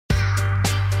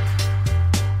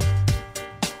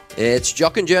It's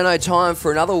Jock and Journo time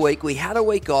for another week. We had a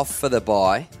week off for the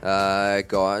bye,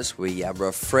 guys. We are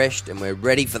refreshed and we're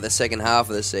ready for the second half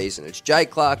of the season. It's Jay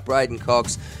Clark, Braden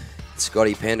Cox, and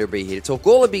Scotty Penderby here to talk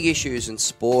all the big issues in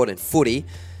sport and footy.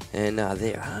 And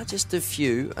there are just a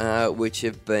few which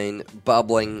have been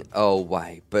bubbling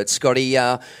away. But Scotty,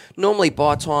 normally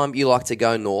by time you like to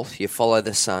go north, you follow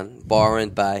the sun, Byron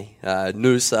Bay,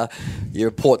 Noosa, you're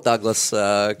a Port Douglas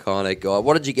kind of guy.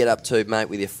 What did you get up to, mate,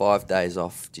 with your 5 days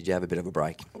off? Did you have a bit of a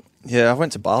break? Yeah, I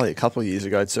went to Bali a couple of years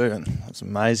ago too, and it was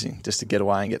amazing just to get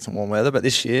away and get some warm weather. But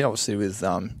this year, obviously with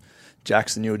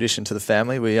Jack's the new addition to the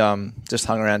family, we just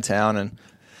hung around town and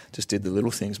just did the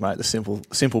little things, mate, the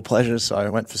simple pleasures. So I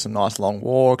went for some nice long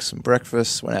walks, some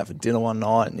breakfast, went out for dinner one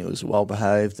night, and he was well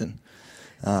behaved. And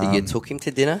you took him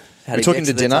to dinner? We took him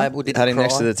to dinner, had him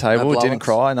next to the table, didn't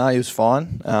cry, no, he was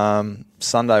fine.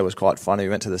 Sunday was quite funny. We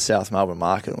went to the South Melbourne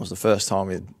market, and it was the first time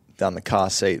we'd done the car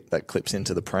seat that clips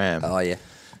into the pram. Oh, yeah.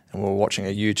 And we were watching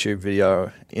a YouTube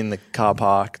video in the car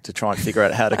park to try and figure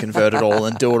out how to convert it all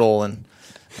and do it all. And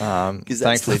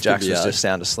thankfully, Jax was just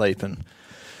sound asleep and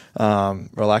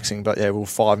relaxing. But yeah, we were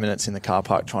 5 minutes in the car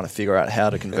park trying to figure out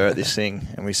how to convert this thing.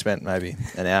 And we spent maybe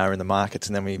an hour in the markets,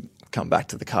 and then we come back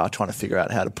to the car trying to figure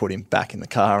out how to put him back in the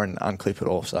car and unclip it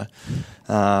all. So,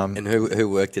 and who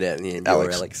worked it out in the end?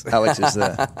 Alex.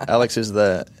 Alex is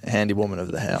the handy woman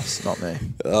of the house, not me.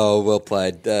 Oh, well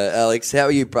played, Alex. How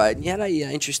are you, Braden? You had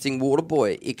a interesting water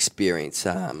boy experience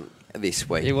this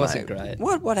week. It wasn't great.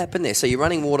 What happened there? So you're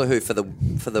running water who for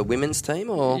the women's team,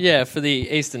 or yeah, for the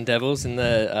Eastern Devils in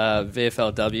the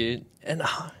VFLW, and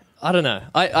I don't know.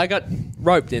 I got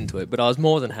roped into it, but I was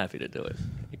more than happy to do it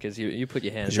because you put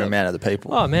your hands. Because you're a man of the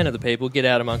people. Oh, man of the people. Get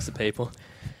out amongst the people.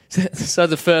 So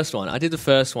the first one, I did the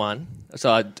first one.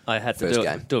 So I had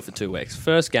to do it for 2 weeks.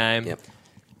 First game. Yep.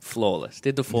 Flawless.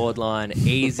 Did the forward line,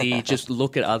 easy. Just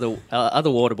look at other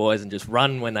water boys and just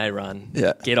run when they run.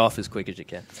 Yeah. Get off as quick as you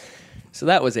can. So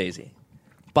that was easy.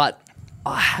 But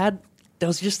there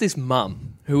was just this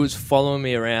mum who was following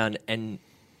me around and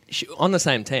on the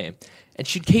same team, and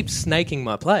she'd keep snaking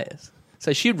my players.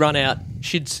 So she'd run out,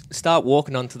 she'd start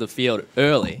walking onto the field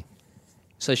early.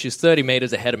 So she was 30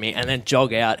 metres ahead of me and then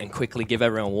jog out and quickly give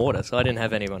everyone water. So I didn't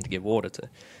have anyone to give water to.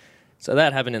 So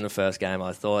that happened in the first game.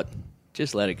 I thought,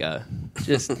 just let it go.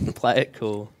 Just play it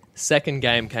cool. Second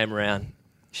game came around,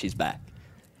 she's back.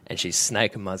 And she's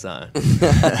snaking my zone.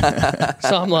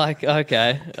 So I'm like,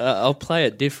 okay, I'll play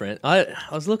it different. I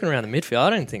was looking around the midfield. I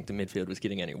don't think the midfield was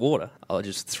getting any water. I'll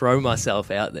just throw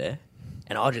myself out there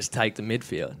and I'll just take the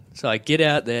midfield. So I get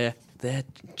out there, they're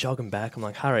jogging back. I'm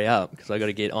like, hurry up because I got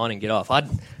to get on and get off.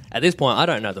 At this point, I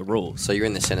don't know the rules. So you're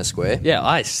in the centre square? Yeah,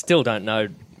 I still don't know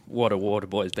what a water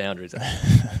boy's boundaries are.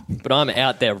 But I'm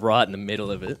out there right in the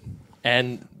middle of it.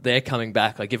 And they're coming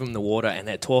back. I give them the water, and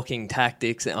they're talking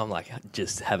tactics. And I'm like,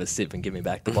 just have a sip and give me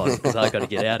back the bottle because I got to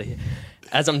get out of here.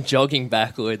 As I'm jogging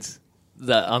backwards,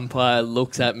 the umpire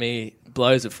looks at me,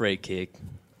 blows a free kick,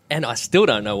 and I still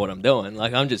don't know what I'm doing.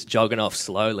 Like, I'm just jogging off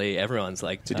slowly. Everyone's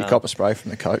like... Did you cop a spray from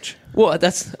the coach? Well,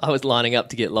 I was lining up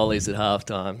to get lollies at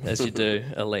halftime, as you do,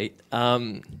 elite.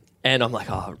 And I'm like,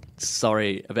 oh,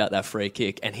 sorry about that free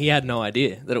kick. And he had no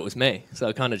idea that it was me. So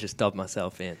I kind of just dubbed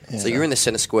myself in. Yeah. So you're in the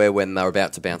centre square when they were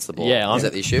about to bounce the ball. Yeah. Is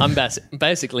that the issue? I'm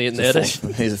basically in there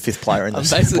He's a fifth player in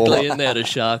this. I'm basically in there to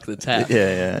shark the tap.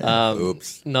 Yeah.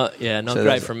 Oops. Not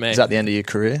great from me. Is that the end of your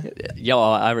career? Yeah,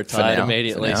 I retired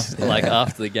immediately. Like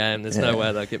after the game. There's no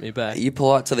way they'll get me back. Are you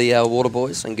polite to the water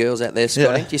boys and girls out there,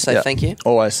 Scotty? Yeah. Do you say thank you?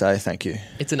 Always say thank you.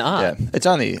 It's an art.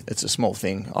 Yeah. It's a small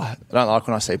thing. I don't like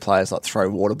when I see players like throw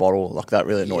water bottle. Like that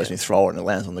really annoys me. Throw it and it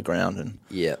lands on the ground. And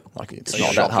like it's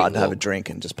not that hard to have a drink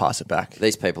and just pass it back.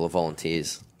 These people are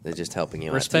volunteers. They're just helping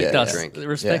you respect out us. drink.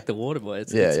 Respect the water boy.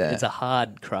 It's a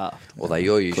hard craft. Although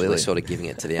you're usually sort of giving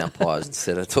it to the umpires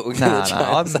instead of talking to the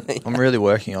trainers. I'm really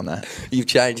working on that. You've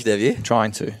changed, have you?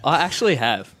 Trying to. I actually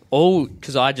have. All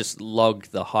because I just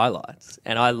logged the highlights.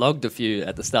 And I logged a few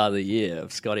at the start of the year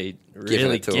of Scotty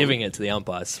really giving it to the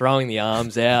umpires, throwing the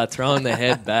arms out, throwing the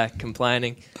head back,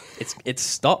 complaining. It's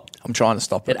stopped. I'm trying to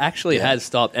stop it. It actually has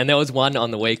stopped. And there was one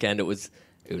on the weekend. It was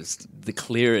the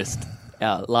clearest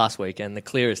last weekend, the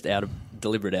clearest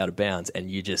deliberate out of bounds,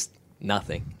 and you just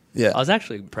nothing. Yeah, I was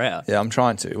actually proud. Yeah, I'm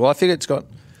trying to. Well, I figure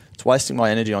it's wasting my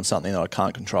energy on something that I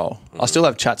can't control. I still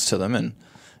have chats to them, and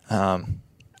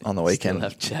on the weekend, still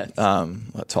have chats.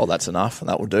 I'm told that's enough, and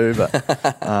that will do.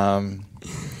 But I'm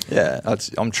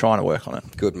trying to work on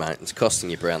it. Good, mate. It's costing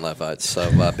you Brownlow votes,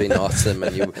 so be nice to them.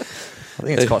 And you. I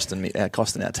think it's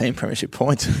costing our team premiership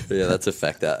points. Yeah, that's a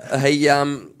factor. Hey,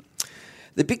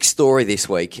 The big story this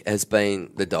week has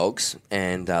been the Dogs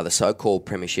and the so-called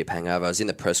premiership hangover. I was in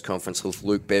the press conference with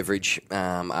Luke Beveridge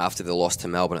after the loss to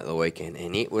Melbourne at the weekend,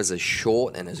 and it was as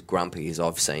short and as grumpy as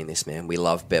I've seen this man. We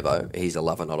love Bevo. He's a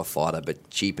lover, not a fighter, but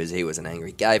cheap as he was an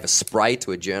angry. Gave a spray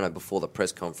to a journo before the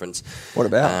press conference. What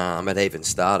about? It even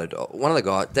started. One of the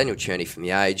guys, Daniel Cherney from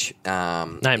The Age.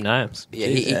 Name names. Yeah,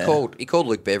 he called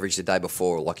Luke Beveridge the day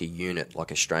before like a unit,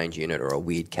 like a strange unit or a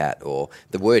weird cat, or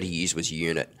the word he used was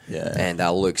unit. Yeah. And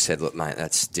Luke said, look, mate,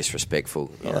 that's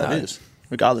disrespectful. You know? It is.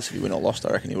 Regardless if you win or lost, I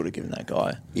reckon he would have given that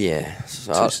guy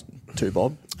two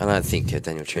bob. I don't think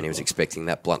Daniel Cherney was expecting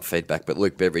that blunt feedback, but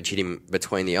Luke Beveridge hit him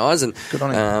between the eyes, and good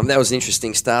on him. That was an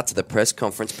interesting start to the press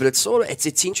conference. But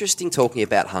it's interesting talking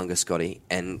about hunger, Scotty,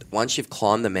 and once you've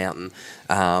climbed the mountain,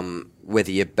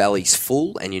 whether your belly's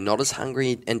full and you're not as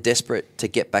hungry and desperate to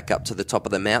get back up to the top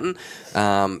of the mountain,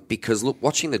 because look,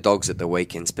 watching the Dogs at the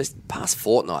weekend, past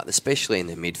fortnight, especially in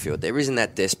the midfield, there isn't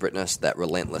that desperateness, that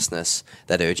relentlessness,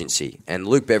 that urgency. And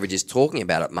Luke Beveridge is talking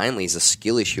about it mainly as a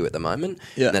skill issue at the moment,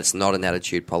 and that's not an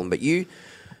attitude problem. But you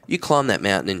climbed that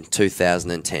mountain in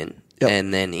 2010,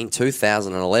 and then in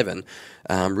 2011,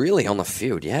 really on the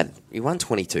field, you won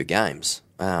 22 games.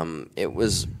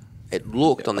 It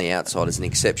looked on the outside as an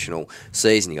exceptional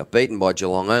season. You got beaten by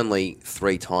Geelong only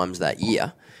 3 times that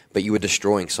year, but you were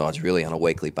destroying sides really on a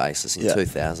weekly basis in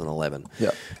 2011.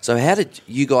 Yep. So how did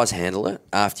you guys handle it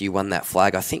after you won that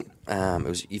flag? I think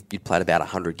you'd played about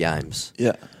 100 games.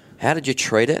 Yeah. How did you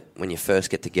treat it when you first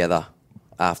get together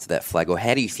after that flag? Or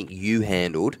how do you think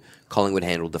Collingwood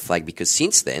handled the flag? Because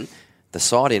since then, the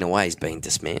side in a way has been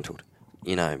dismantled.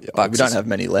 You know, we don't have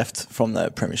many left from the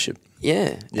premiership.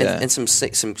 Yeah. And some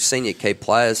senior key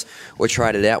players were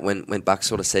traded out when Buck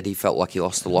sort of said he felt like he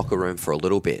lost the locker room for a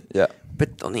little bit. Yeah.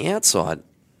 But on the outside,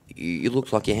 you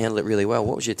looked like you handled it really well.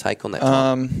 What was your take on that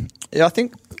time? I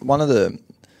think one of the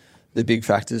big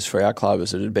factors for our club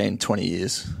is it had been 20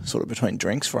 years sort of between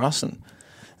drinks for us,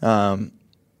 and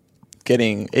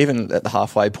getting even at the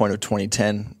halfway point of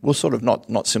 2010 was sort of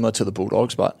not similar to the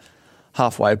Bulldogs, but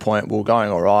halfway point we were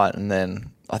going all right, and then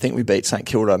I think we beat St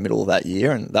Kilda middle of that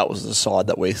year, and that was the side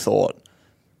that we thought,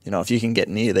 you know, if you can get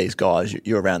near these guys,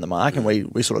 you're around the mark, and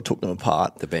we sort of took them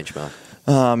apart. The benchmark.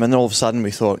 And then all of a sudden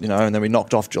we thought, you know, and then we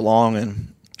knocked off Geelong,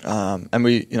 and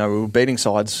we were beating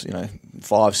sides,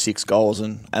 5-6 goals,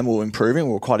 and we were improving.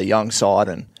 We were quite a young side,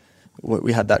 and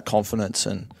we had that confidence,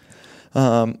 and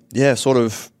sort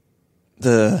of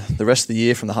the rest of the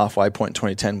year from the halfway point in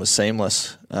 2010 was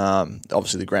seamless.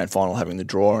 Obviously the grand final having the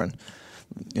draw, and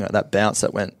that bounce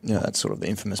that went, that's sort of the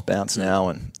infamous bounce now.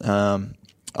 And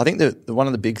I think that one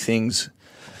of the big things,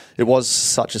 it was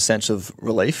such a sense of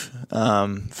relief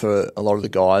for a lot of the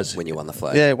guys. When you won the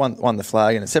flag. Yeah, won the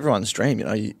flag, and it's everyone's dream.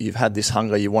 You've had this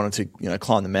hunger, you wanted to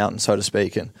climb the mountain, so to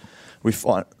speak, and we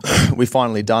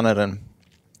finally done it.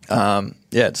 And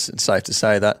it's safe to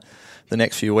say that the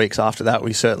next few weeks after that,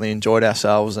 we certainly enjoyed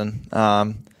ourselves. And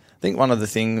I think one of the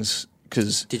things,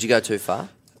 because did you go too far?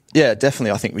 Yeah,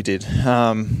 definitely. I think we did.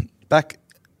 Back,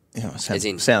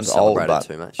 sounds old, but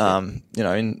too much,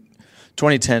 in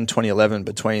 2010, 2011,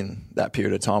 between that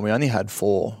period of time, we only had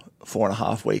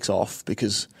 4.5 weeks off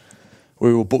because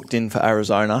we were booked in for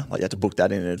Arizona. Like, you had to book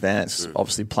that in advance.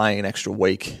 Obviously, playing an extra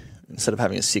week instead of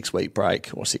having a 6-week break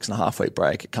or 6.5 week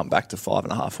break, it come back to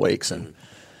 5.5 weeks. And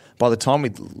by the time we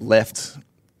left,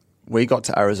 we got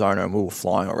to Arizona and we were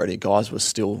flying already. Guys were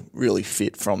still really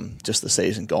fit from just the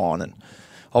season gone, and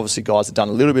obviously guys had done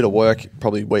a little bit of work,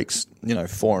 probably weeks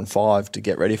 4 and 5 to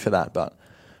get ready for that. But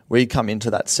we come into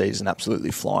that season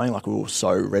absolutely flying, like we were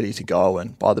so ready to go.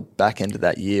 And by the back end of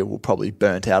that year, we were probably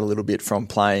burnt out a little bit from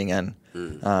playing and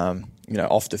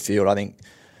off the field. I think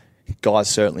guys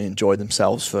certainly enjoyed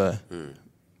themselves for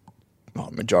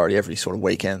majority every sort of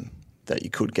weekend that you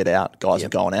could get out. Guys were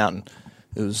going out, and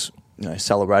it was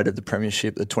celebrated the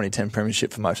premiership, the 2010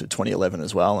 premiership for most of 2011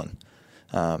 as well. And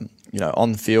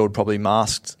on the field probably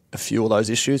masked a few of those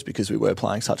issues because we were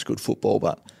playing such good football.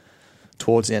 But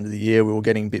towards the end of the year, we were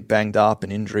getting a bit banged up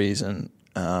and injuries and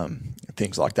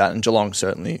things like that. And Geelong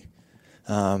certainly,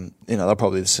 they're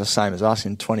probably the same as us.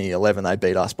 In 2011, they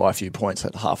beat us by a few points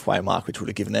at the halfway mark, which would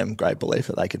have given them great belief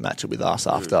that they could match it with us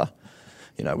after,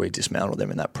 we dismantled them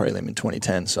in that prelim in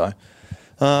 2010. So,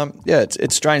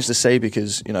 it's strange to see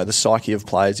because, the psyche of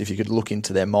players, if you could look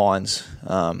into their minds,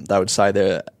 they would say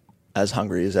they're as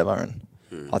hungry as ever. And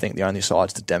I think the only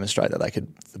sides to demonstrate that they could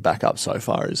back up so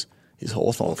far is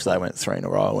Hawthorn, because they went 3 in a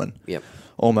row and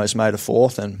almost made a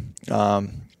 4th. And,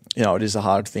 it is a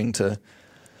hard thing to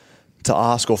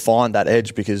ask or find that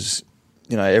edge because,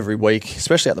 every week,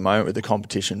 especially at the moment with the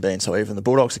competition being so even, the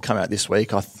Bulldogs had come out this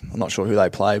week. I'm not sure who they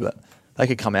play, but they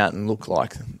could come out and look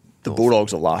like the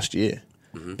Bulldogs of last year.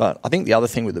 Mm-hmm. But I think the other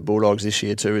thing with the Bulldogs this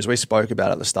year too is we spoke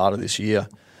about at the start of this year,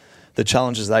 the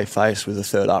challenges they faced with the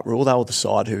third up rule. They were the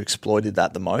side who exploited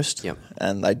that the most,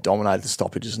 and they dominated the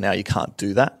stoppages. Now you can't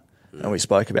do that. And we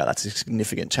spoke about that's a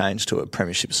significant change to a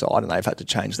premiership side, and they've had to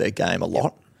change their game a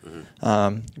lot.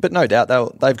 But no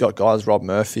doubt they've got guys, Rob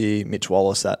Murphy, Mitch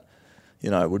Wallace, that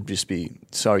would just be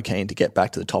so keen to get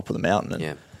back to the top of the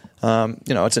mountain. And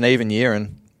it's an even year,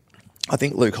 and I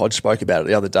think Luke Hodge spoke about it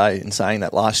the other day in saying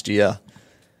that last year,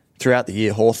 throughout the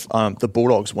year, the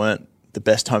Bulldogs weren't the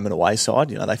best home and away side.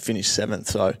 They finished 7th,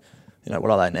 so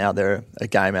what are they now? They're a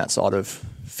game outside of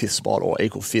 5th spot or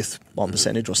equal 5th on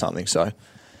percentage or something. So.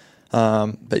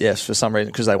 But yes, for some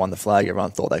reason, because they won the flag,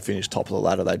 everyone thought they finished top of the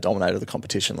ladder. They dominated the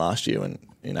competition last year, and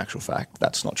in actual fact,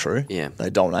 that's not true. Yeah. They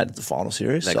dominated the final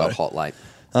series. They got hot late.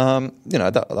 I'm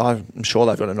sure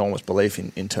they've got enormous belief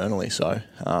internally. So,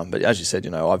 but as you said,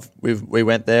 we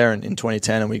went there in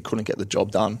 2010 and we couldn't get the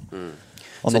job done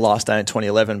on the last day in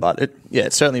 2011. But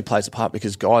it certainly plays a part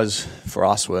because guys for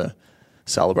us were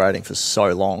celebrating for so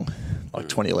long. Like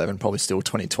 2011, probably still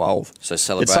 2012. So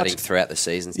celebrating throughout the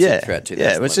seasons, throughout 2011.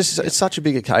 Yeah, it's such a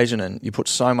big occasion, and you put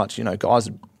so much, guys,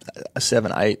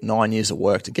 7, 8, 9 years of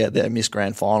work to get there, miss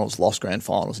grand finals, lost grand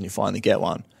finals, and you finally get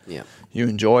one. Yeah. You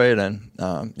enjoy it, and,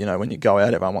 when you go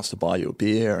out, everyone wants to buy you a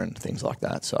beer and things like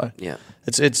that. So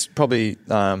it's probably,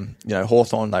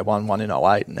 Hawthorn, they won one in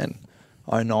 08, and then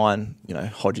 09,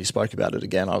 Hodgie spoke about it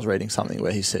again. I was reading something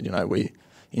where he said, we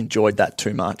enjoyed that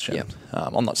too much. And,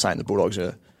 I'm not saying the Bulldogs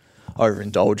are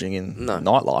overindulging in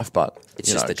nightlife, but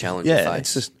it's just the challenge you face.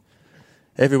 It's just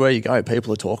everywhere you go,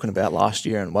 people are talking about last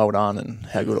year and well done and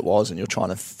how good it was, and you're trying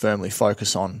to firmly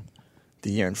focus on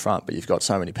the year in front, but you've got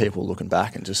so many people looking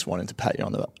back and just wanting to pat you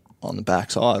on the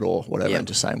backside or whatever and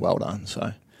just saying well done.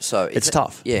 So it's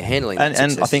tough. Yeah, handling that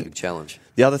and I think is a challenge.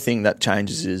 The other thing that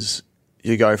changes is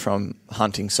you go from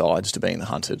hunting sides to being the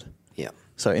hunted. Yeah.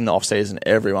 So in the off season,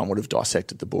 everyone would have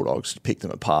dissected the Bulldogs, picked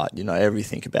them apart,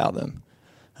 everything about them.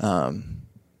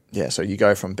 So you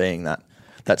go from being that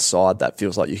side that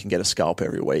feels like you can get a scalp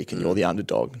every week and you're the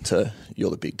underdog to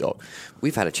you're the big dog.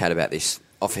 We've had a chat about this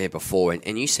off air before,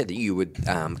 and you said that you would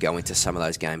go into some of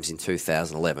those games in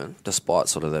 2011, despite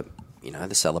sort of the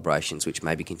celebrations which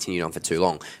maybe continued on for too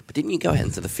long. But didn't you go out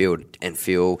into the field and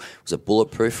feel, was it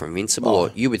bulletproof or invincible?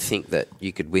 Or you would think that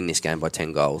you could win this game by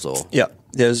 10 goals? Or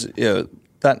there's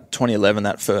that 2011,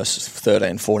 that first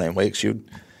 13, 14 weeks, you'd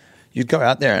go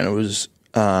out there and it was.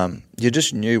 You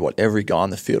just knew what every guy on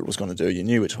the field was going to do. You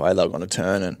knew which way they were going to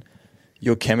turn, and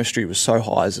your chemistry was so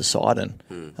high as a side. And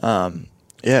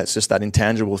it's just that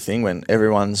intangible thing when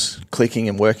everyone's clicking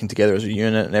and working together as a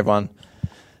unit, and everyone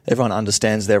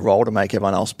understands their role to make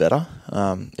everyone else better.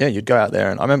 You'd go out there,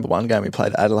 and I remember one game we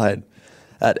played Adelaide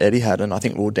at Etihad, and I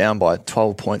think we were down by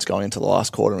 12 points going into the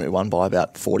last quarter, and we won by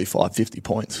about 45, 50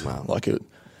 points. Wow.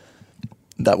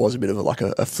 That was a bit of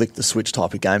a flick the switch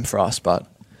type of game for us, but.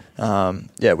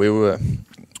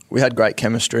 We had great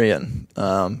chemistry, and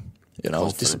it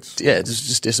was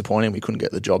just disappointing. We couldn't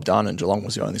get the job done, and Geelong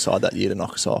was the only side that year to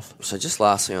knock us off. So just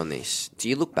lastly on this, do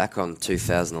you look back on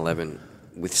 2011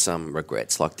 with some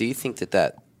regrets? Like, do you think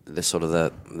that the sort of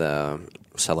the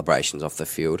celebrations off the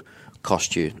field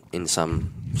cost you in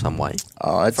some way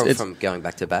from going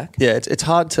back to back? Yeah, it's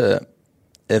hard to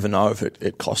ever know if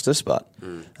it cost us, but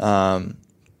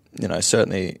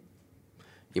certainly.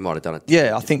 You might have done it.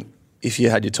 Yeah, I think if you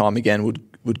had your time again,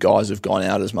 would guys have gone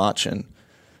out as much? And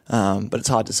but it's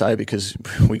hard to say because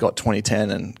we got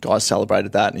 2010 and guys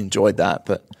celebrated that and enjoyed that.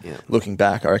 But looking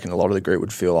back, I reckon a lot of the group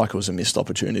would feel like it was a missed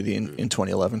opportunity in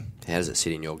 2011. How does it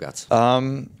sit in your guts? For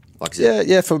me,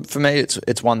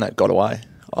 it's one that got away.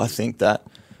 I think that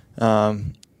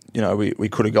we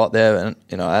could have got there, and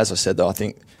as I said though, I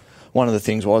think. One of the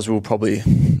things was we were probably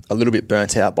a little bit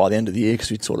burnt out by the end of the year because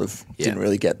we sort of didn't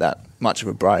really get that much of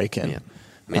a break. And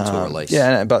mental release.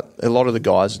 Yeah, but a lot of the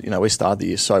guys, we started the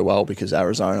year so well because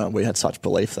Arizona, we had such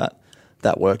belief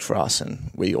that worked for us,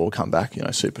 and we all come back,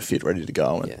 super fit, ready to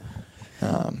go. And,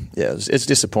 it's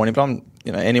disappointing, but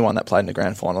anyone that played in the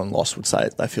grand final and lost would say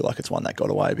they feel like it's one that got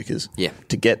away because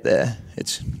to get there,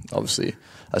 it's obviously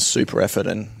a super effort,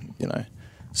 and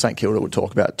St Kilda would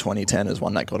talk about 2010 as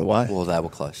one that got away. Well, they were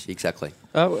close, exactly.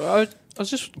 I was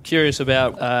just curious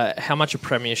about how much a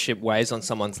premiership weighs on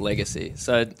someone's legacy.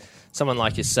 So someone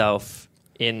like yourself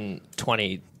in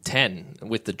 2010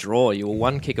 with the draw, you were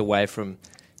one kick away from...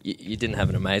 You didn't have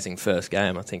an amazing first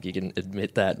game. I think you can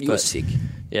admit that. You were sick.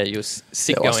 Yeah, you were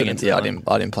sick going into I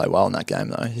didn't play well in that game,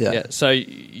 though. Yeah. So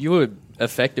you were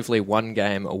effectively one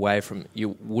game away from...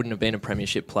 You wouldn't have been a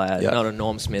premiership player, not a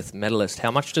Norm Smith medalist. How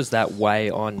much does that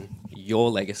weigh on your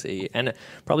legacy. And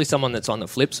probably someone that's on the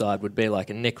flip side would be like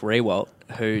a Nick Riewoldt,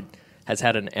 who has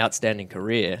had an outstanding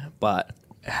career but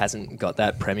hasn't got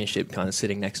that premiership kind of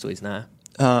sitting next to his name.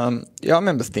 I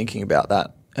remember thinking about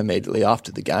that immediately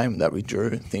after the game that we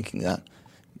drew, thinking that,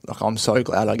 like, I'm so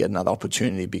glad I get another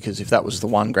opportunity, because if that was the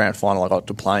one grand final I got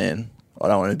to play in, I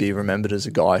don't want to be remembered as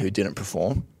a guy who didn't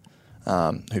perform,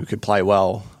 who could play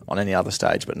well on any other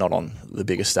stage but not on the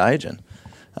bigger stage.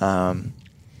 And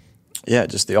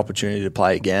just the opportunity to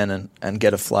play again and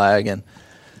get a flag. And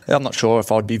I'm not sure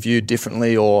if I'd be viewed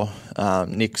differently, or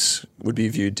Nick's would be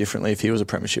viewed differently if he was a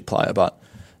premiership player. But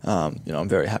I'm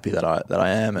very happy that I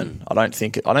am, and I don't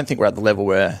think we're at the level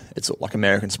where it's like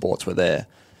American sports, where they're,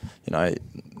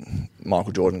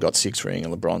 Michael Jordan got 6 rings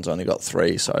and LeBron's only got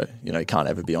 3, so he can't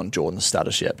ever be on Jordan's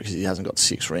status yet because he hasn't got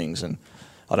 6 rings. And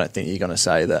I don't think you're going to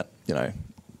say that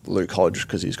Luke Hodge,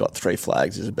 because he's got 3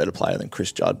 flags, is a better player than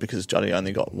Chris Judd because Juddy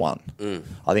only got 1.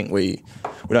 I think we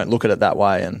don't look at it that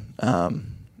way, and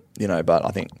but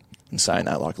I think in saying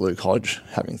that, like, Luke Hodge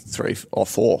having 3 or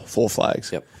 4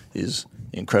 flags is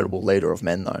an incredible leader of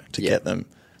men, though, to get them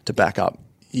to back up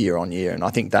year on year. And I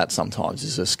think that sometimes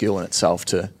is a skill in itself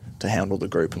to handle the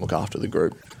group and look after the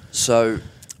group. So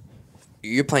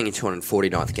you're playing your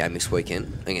 249th game this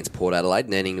weekend against Port Adelaide,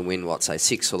 needing to win,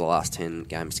 6 of the last 10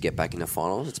 games to get back into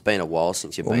finals. It's been a while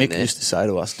since you've been Nick there. used to say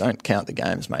to us, don't count the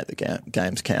games, mate, the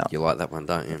games count. You like that one,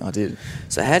 don't you? I did.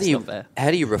 So how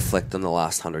do you reflect on the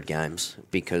last 100 games?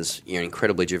 Because you're an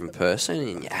incredibly driven person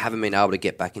and you haven't been able to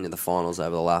get back into the finals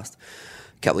over the last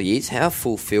couple of years. How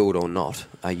fulfilled or not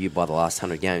are you by the last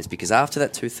 100 games? Because after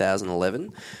that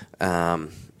 2011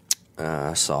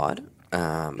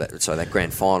 that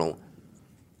grand final,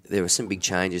 there were some big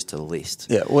changes to the list.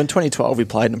 Yeah, well, in 2012 we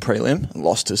played in a prelim and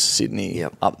lost to Sydney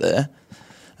up there,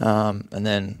 and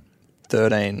then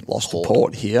 13 lost to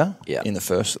Port here in the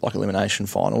first elimination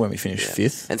final when we finished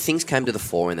 5th. And things came to the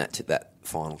fore in that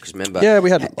final, because remember, we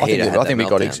had. I think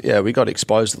we got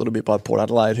exposed a little bit by Port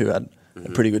Adelaide, who had a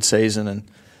pretty good season,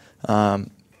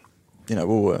 and we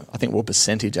were a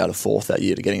percentage out of 4th that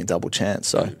year to getting a double chance.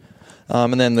 So,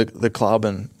 and then the club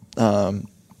and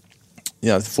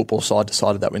the football side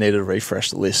decided that we needed to refresh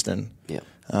the list, and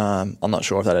I'm not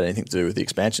sure if that had anything to do with the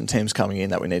expansion teams coming in,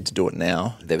 that we need to do it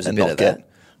now. There was a bit of that.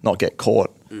 Not get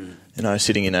caught,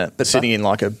 sitting in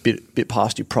like a bit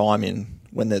past your prime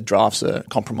when the drafts are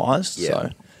compromised. Yeah.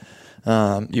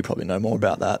 So you probably know more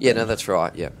about that. Yeah, no, that's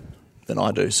right. Yeah, than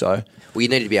I do. So. Well, you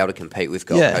need to be able to compete with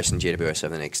Gold Coast and GWS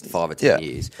over the next 5 or 10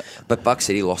 years. But Buck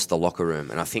City lost the locker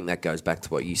room, and I think that goes back to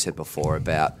what you said before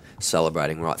about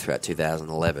celebrating right throughout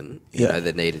 2011.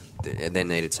 They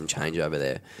needed some change over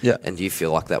there. Yeah. And do you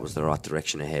feel like that was the right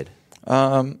direction ahead?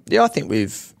 I think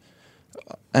we've...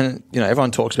 And,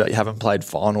 everyone talks about you haven't played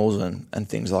finals and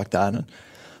things like that. And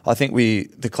I think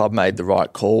the club made the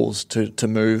right calls to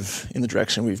move in the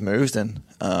direction we've moved. And,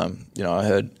 I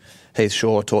heard Heath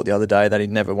Shaw talk the other day that he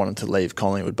never wanted to leave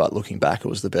Collingwood, but looking back, it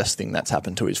was the best thing that's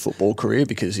happened to his football career,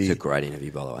 because it's a great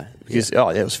interview, by the way. Because,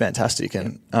 it was fantastic.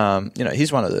 And,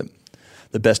 he's one of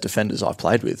the best defenders I've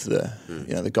played with.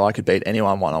 The guy could beat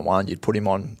anyone one-on-one. You'd put him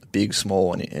on big,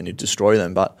 small, and he'd destroy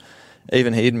them. But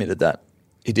even he admitted that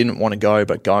he didn't want to go,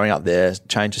 but going up there,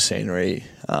 change of scenery,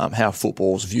 how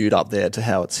football's viewed up there to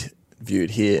how it's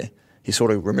viewed here, he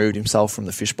sort of removed himself from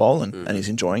the fishbowl, and he's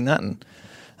enjoying that. And,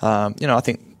 I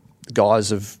think the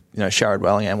guys of, Sharrod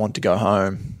Wellingham wanted to go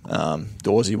home.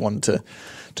 Dawsey wanted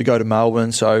to go to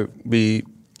Melbourne. So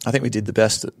I think we did the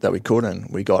best that we could, and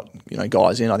we got,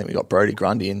 guys in. I think we got Brodie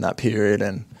Grundy in that period,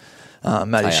 and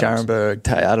Matty Scharenberg,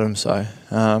 Tay Adams. So,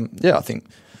 I think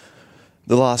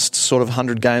the last sort of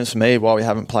 100 games for me, while we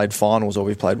haven't played finals, or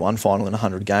we've played one final in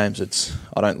 100 games,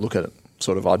 I don't look at it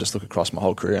I just look across my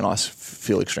whole career and I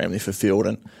feel extremely fulfilled.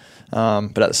 And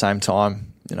but at the same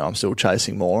time, I'm still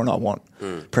chasing more, and I want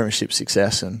premiership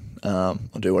success, and I'll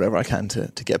do whatever I can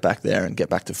to get back there and get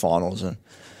back to finals. And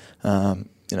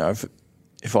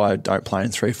if I don't play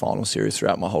in 3 final series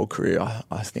throughout my whole career,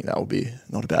 I think that will be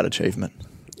not a bad achievement.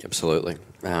 Absolutely.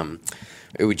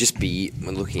 It would just be,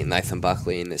 when looking at Nathan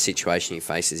Buckley and the situation he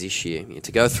faces this year,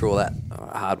 to go through all that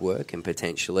hard work and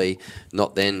potentially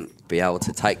not then be able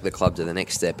to take the club to the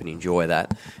next step and enjoy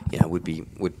that, would be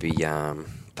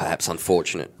perhaps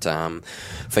unfortunate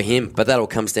for him. But that all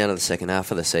comes down to the second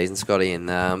half of the season, Scotty, and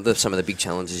some of the big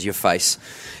challenges you face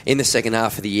in the second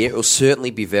half of the year. It will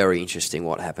certainly be very interesting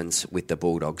what happens with the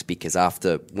Bulldogs, because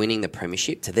after winning the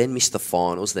premiership, to then miss the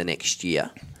finals the next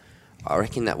year, I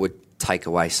reckon that would take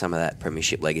away some of that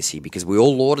premiership legacy, because we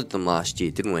all lauded them last year,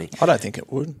 didn't we? I don't think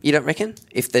it would. You don't reckon?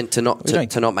 If then to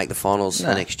not make the finals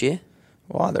the next year?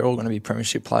 Why? They're all going to be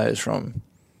premiership players from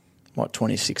what,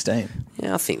 2016?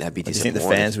 Yeah, I think that'd be Do you disappointing. think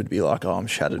the fans would be like, oh, I'm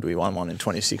shattered, we won one in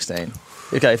 2016?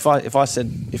 Okay, if I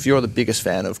said, if you're the biggest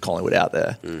fan of Collingwood out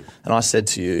there, and I said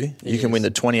to you, you can win the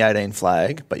 2018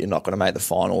 flag, but you're not going to make the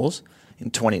finals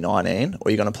in 2019,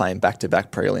 or you're going to play in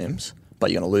back-to-back prelims,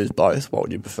 but you're going to lose both, what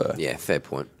would you prefer? Yeah, fair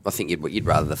point. I think you'd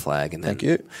rather the flag. And then, Thank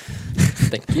you.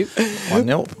 Thank you.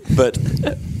 1-0.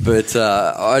 But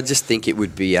I just think it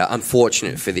would be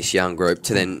unfortunate for this young group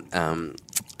to then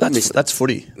That's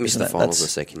footy. miss isn't the it? finals That's- the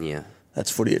second year.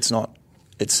 That's footy. It's not.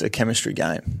 It's a chemistry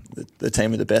game. The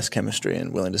team with the best chemistry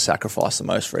and willing to sacrifice the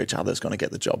most for each other is going to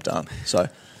get the job done. So,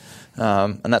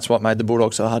 and that's what made the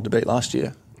Bulldogs so hard to beat last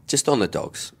year. Just on the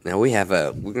Dogs. Now we're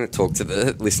going to talk to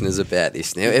the listeners about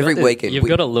this. Now every weekend You've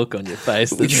got a look on your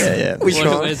face. we try.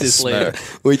 Where's this lead?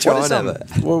 We try and have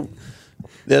it. Well,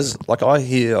 there's like I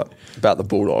hear about the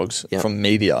Bulldogs from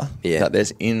media that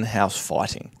there's in-house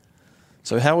fighting.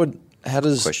 So how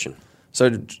does Question. So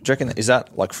do you reckon, is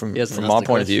that like from He hasn't my asked the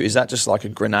point of view, question. is that just like a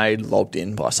grenade lobbed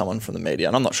in by someone from the media?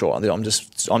 And I'm not sure. I'm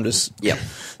just Yep.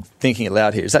 thinking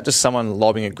aloud here. Is that just someone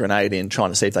lobbing a grenade in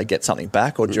trying to see if they get something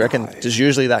back? Or do you reckon, does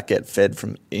usually that get fed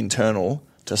from internal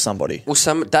to somebody? Well,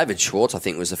 David Schwartz, I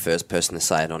think, was the first person to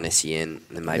say it on SEN,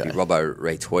 and then maybe Robbo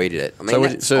retweeted it. I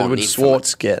mean, So would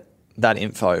Schwartz get that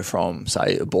info from,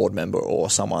 say, a board member or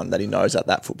someone that he knows at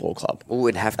that football club? Well, it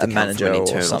would have to A come manager from an or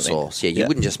internal something. source. Yeah, you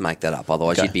wouldn't just make that up.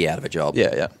 Otherwise, Okay. you'd be out of a job.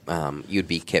 Yeah. You'd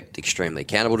be kept extremely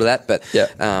accountable to that. But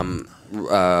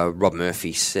Rob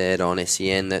Murphy said on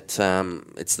SEN that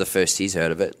it's the first he's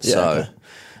heard of it. Yeah, So,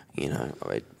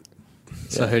 okay.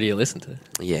 So who do you listen to?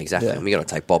 Yeah, exactly. Yeah. And we got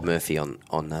to take Bob Murphy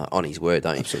on his word,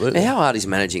 don't you? Absolutely. Now, how hard is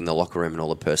managing the locker room and all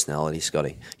the personalities,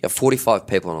 Scotty? You have 45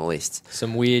 people on a list.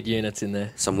 Some weird units in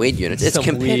there. Some weird units. It's Some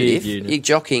weird competitive. units. You're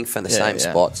jockeying for the same yeah.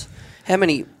 spots. How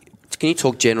many? Can you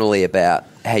talk generally about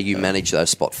how you manage those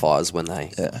spot fires when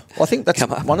they? Yeah. Well, I think that's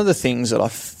come up? one of the things that I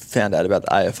found out about the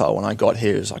AFL when I got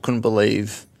here is I couldn't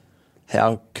believe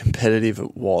how competitive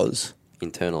it was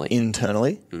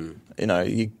Internally. You know,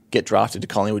 you get drafted to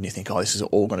Collingwood and you think, oh, this is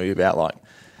all going to be about like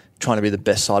trying to be the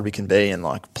best side we can be and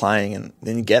like playing, and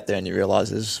then you get there and you realise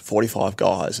there's 45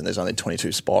 guys and there's only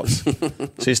 22 spots.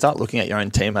 So you start looking at your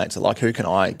own teammates and like, who can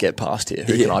I get past here?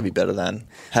 Who can I be better than?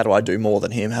 How do I do more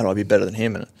than him? How do I be better than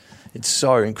him? And it's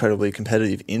so incredibly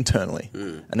competitive internally.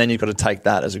 And then you've got to take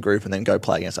that as a group and then go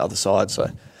play against other sides. So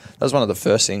that was one of the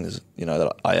first things, you know,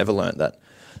 that I ever learned, that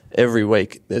every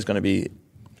week there's going to be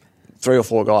 3 or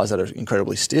 4 guys that are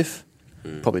incredibly stiff,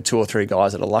 probably 2 or 3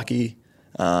 guys that are lucky,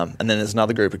 and then there's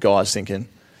another group of guys thinking,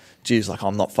 geez, like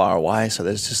I'm not far away. So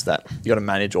there's just that, you got to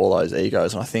manage all those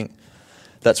egos. And I think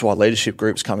that's why leadership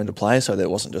groups come into play. So there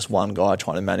wasn't just one guy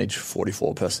trying to manage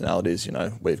 44 personalities. You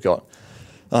know, we've got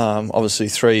obviously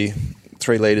three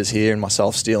leaders here, and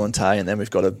myself, Steele and Tay, and then we've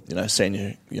got a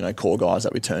senior core guys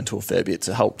that we turn to a fair bit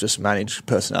to help just manage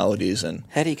personalities. And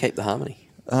How do you keep the harmony?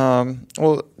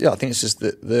 well, yeah, I think it's just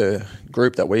the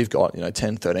group that we've got,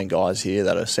 10, 13 guys here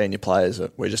that are senior players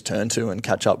that we just turn to and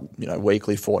catch up,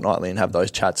 weekly, fortnightly, and have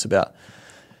those chats about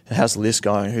how's the list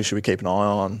going, who should we keep an eye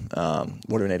on,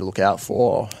 what do we need to look out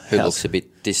for. Who looks a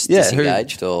bit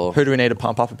disengaged, or who do we need to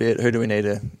pump up a bit, who do we need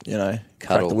to,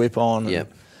 crack the whip on.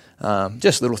 Yep. And,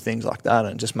 just little things like that,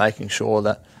 and just making sure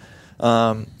that,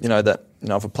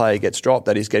 if a player gets dropped,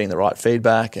 that he's getting the right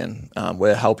feedback, and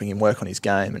we're helping him work on his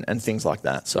game and things like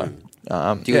that. So,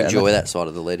 do you enjoy that side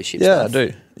of the leadership Yeah, stuff? I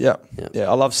do. Yeah.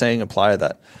 I love seeing a player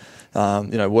that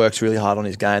works really hard on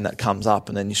his game, that comes up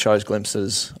and then he shows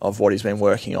glimpses of what he's been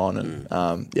working on,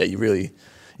 and you really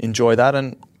enjoy that.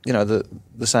 And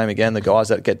the same again, the guys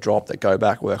that get dropped, that go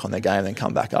back, work on their game, then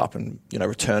come back up and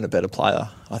return a better player,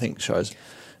 I think shows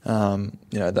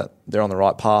that they're on the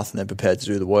right path and they're prepared to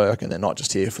do the work and they're not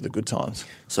just here for the good times.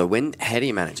 So how do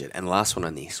you manage it? And last one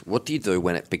on this, what do you do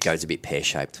when it goes a bit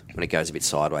pear-shaped, when it goes a bit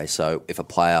sideways? So if a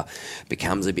player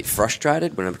becomes a bit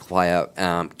frustrated, when a player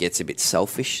gets a bit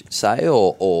selfish, say,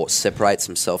 or separates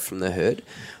himself from the herd,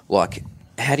 like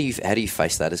how do you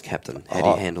face that as captain? How do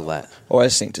you handle that? I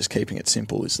always think just keeping it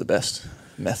simple is the best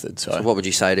method. So what would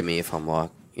you say to me if I'm like,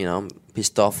 I'm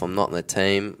pissed off, I'm not in the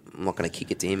team, I'm not going to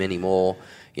kick it to him anymore,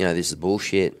 this is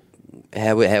bullshit.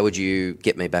 How would you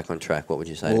get me back on track? What would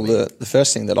you say to me? Well, the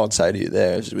first thing that I'd say to you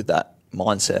there is, with that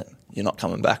mindset, you're not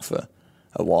coming back for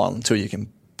a while until you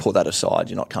can put that aside.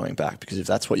 You're not coming back, because if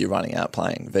that's what you're running out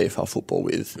playing VFL football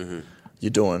with,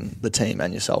 you're doing the team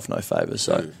and yourself no favours.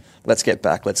 So let's get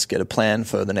back. Let's get a plan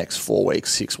for the next 4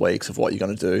 weeks, 6 weeks of what you're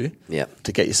going to do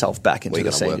to get yourself back into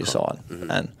the senior side.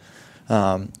 And,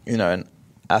 and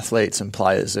athletes and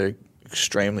players are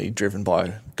extremely driven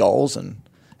by goals and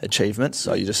achievements.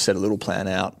 So you just set a little plan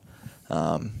out,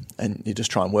 and you just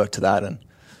try and work to that. And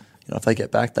if they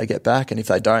get back, they get back, and if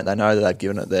they don't, they know that they've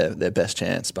given it their best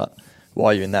chance. But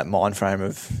while you're in that mind frame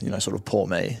of sort of poor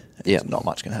me, not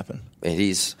much can happen. It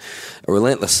is a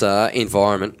relentless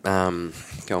environment. Go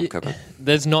on, Coco.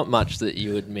 There's not much that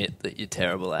you admit that you're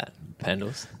terrible at,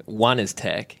 Pendles. One is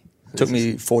tech. It took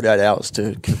me 48 hours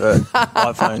to convert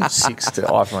iPhone 6 to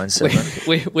iPhone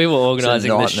 7. We were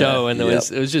organising the show, and it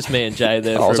was just me and Jay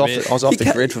there for a bit. I was off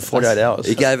the grid for 48 hours.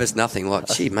 He gave us nothing. Like,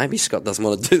 maybe Scott doesn't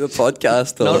want to do the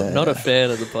podcast. Not a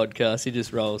fan of the podcast. He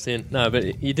just rolls in. No, but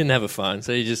you didn't have a phone,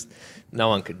 so no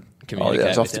one could communicate. I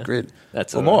was off the grid.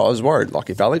 That's I was worried. Like,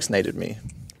 if Alex needed me,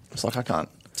 it's like I can't.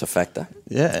 It's a factor.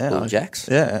 Yeah. Jacks.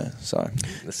 Yeah. So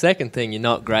the second thing you're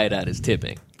not great at is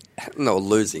tipping. No,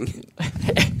 losing.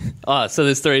 So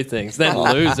there's three things. Then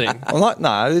losing.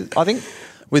 I think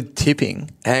with tipping,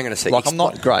 hang on a second. Like, I'm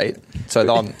not great, so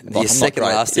I'm second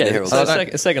not last in Herald.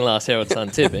 Second last Herald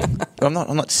Sun tipping. But I'm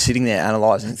not sitting there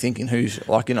analysing, thinking who's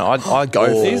I go.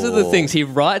 For These are the things he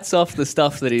writes off the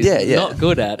stuff that he's not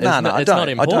good at. It's not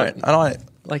important. I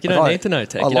don't. You don't need to know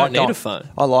tech. You don't need a phone.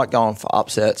 I like going for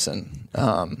upsets, and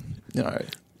I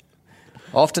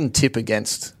often tip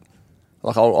against.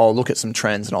 Like, I'll look at some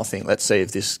trends and I'll think, let's see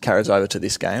if this carries over to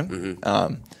this game.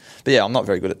 Mm-hmm. But yeah, I'm not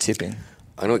very good at tipping.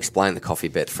 I'm going to explain the coffee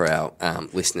bet for our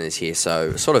listeners here.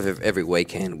 So, sort of every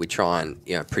weekend we try and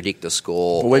predict a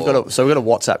score. Well, we've got a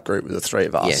WhatsApp group with the three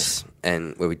of us. Yes,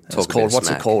 and where we talk about what's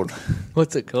it called?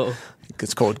 What's it called?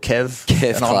 It's called Kev,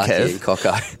 and Clarkey, I'm Kev. And Coco.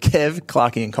 Kev,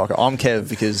 Clarkey, and Coco. I'm Kev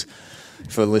because.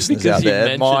 For the listeners out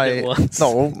there,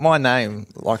 my name,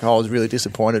 like, I was really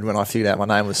disappointed when I figured out my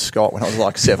name was Scott when I was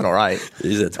like 7 or 8.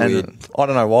 It's weird. I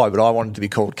don't know why, but I wanted to be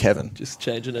called Kevin. Just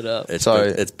changing it up.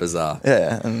 It's bizarre.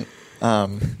 Yeah, and I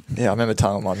remember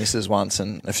telling my missus once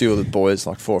and a few of the boys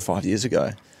like 4 or 5 years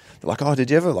ago, they're like, "Oh, did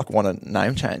you ever want a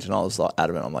name change?" And I was like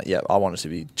adamant. I'm like, "Yeah, I wanted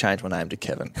to change my name to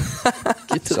Kevin."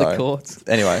 Get to the courts.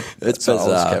 Anyway, it's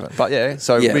bizarre. Kevin. But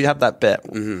we have that bet.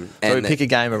 Mm-hmm. So we pick a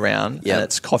game around, and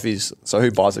it's coffees. So who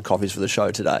buys the coffees for the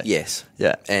show today? Yes.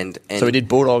 Yeah. And so we did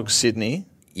Bulldogs Sydney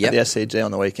at the SCG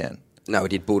on the weekend. No, we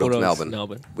did Bulldogs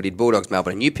Melbourne. We did Bulldogs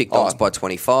Melbourne, and you picked Dogs by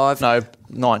 25. No,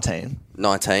 19.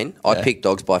 19. I picked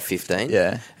Dogs by 15.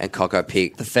 Yeah. And Coco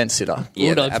picked the fence sitter.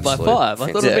 Bulldogs by 5.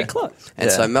 I thought it'd be close.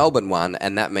 And so Melbourne won,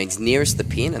 and that means nearest the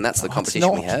pin, and that's the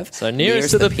competition we have. So nearest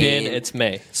to the pin, it's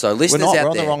me. So listeners out there, we're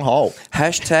on the wrong hole.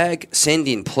 Hashtag send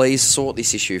in, please sort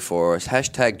this issue for us.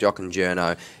 Hashtag Jock and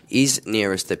Journo is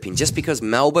nearest the pin. Just because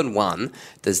Melbourne won,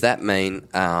 does that mean...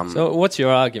 So what's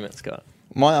your argument, Scott?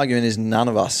 My argument is none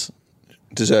of us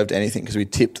deserved anything because we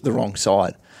tipped the wrong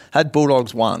side. Had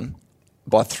Bulldogs won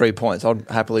by 3 points, I'd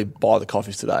happily buy the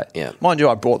coffees today. Yeah. Mind you,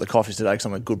 I bought the coffees today because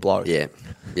I'm a good bloke. Yeah.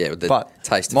 Yeah, with the but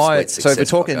taste of sweet success. So if we're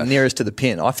talking nearest to the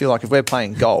pin, I feel like if we're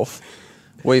playing golf,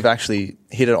 we've actually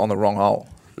hit it on the wrong hole.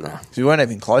 No. Because we weren't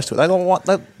even close to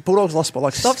it. Bulldogs lost by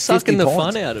like 50 Stop sucking the points.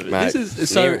 fun out of it. Mate,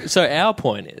 this is so our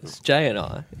point is, Jay and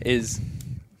I, is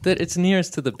that it's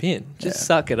nearest to the pin. Just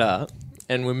suck it up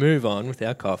and we move on with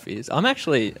our coffees. I'm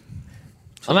actually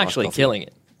killing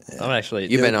it. Yeah. I'm actually...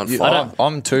 You've been on fire.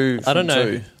 I'm 2 from 2. I don't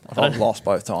know. I've lost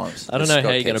both times. I don't know how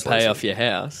you're going to pay off your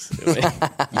house.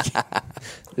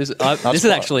 This is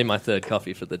actually my third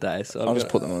coffee for the day. So I'll just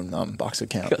put them on Buck's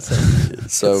account.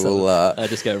 So we'll... I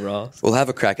just go Ross. We'll have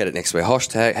a crack at it next week.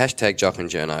 Hashtag Jock and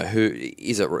Journo. Who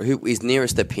is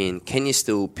nearest the pin? Can you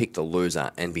still pick the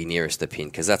loser and be nearest the pin?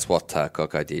 Because that's what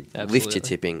Coco did. Absolutely. Lift your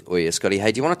tipping. Oh, yeah, Scotty.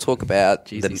 Hey, do you want to talk about...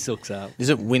 Jeez, he sucks up. Is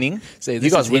it winning? See, you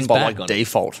guys win by like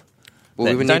default.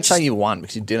 Well, don't say you won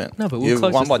because you didn't. No, but we were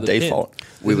you won by Pin. default.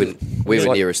 We were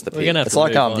nearest the pin. It's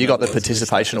like you got the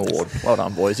participation award. Well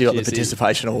done, boys. You got the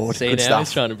participation award. See, good now stuff.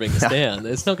 he's trying to bring us down.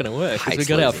 It's not going to work because we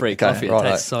got losing. our free coffee. It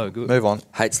tastes so good. Move on.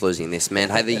 Hates losing this, man.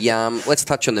 Hey, let's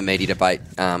touch on the media debate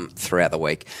throughout the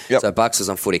week. Yep. So Bucks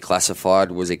on Footy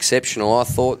Classified was exceptional, I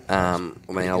thought. I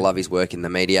love his work in the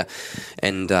media.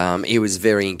 And he was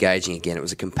very engaging again. It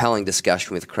was a compelling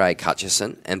discussion with Craig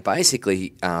Hutchison. And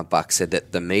basically, Buck said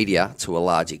that the media, to a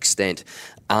large extent,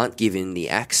 aren't given the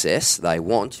access they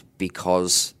want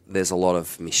because there's a lot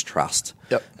of mistrust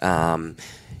in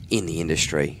the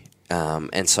industry.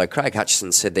 And so Craig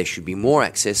Hutchison said there should be more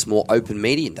access, more open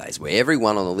media days where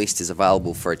everyone on the list is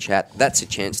available for a chat. That's a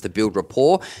chance to build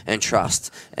rapport and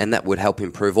trust, and that would help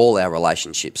improve all our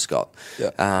relationships, Scott.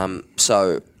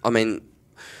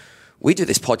 We do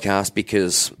this podcast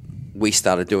because we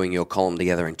started doing your column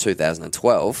together in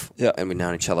 2012, and we've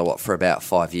known each other, for about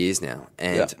 5 years now.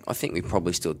 And I think we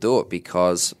probably still do it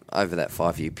because over that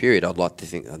 5-year period, I'd like to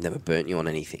think I've never burnt you on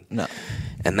anything. No.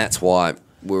 And that's why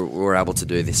we're able to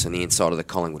do this on the inside of the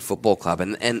Collingwood Football Club.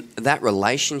 And that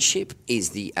relationship is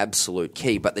the absolute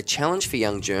key. But the challenge for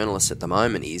young journalists at the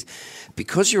moment is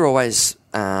because you're always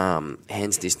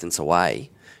hands distance away,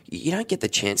 you don't get the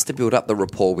chance to build up the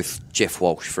rapport with Jeff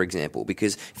Walsh, for example,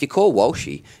 because if you call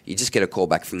Walshy, you just get a call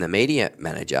back from the media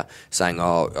manager saying,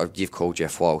 you've called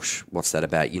Jeff Walsh. What's that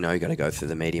about? You got to go through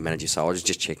the media manager. So I was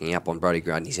just checking up on Brodie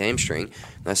Grundy's hamstring.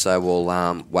 And they say,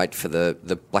 well, wait for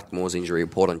the Blackmore's injury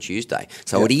report on Tuesday.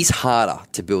 So it is harder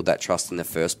to build that trust in the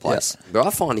first place. Yeah. But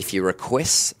I find if your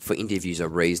requests for interviews are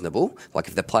reasonable, like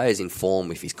if the player's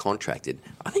informed if he's contracted,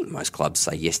 I think most clubs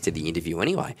say yes to the interview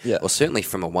anyway. Yeah. Or certainly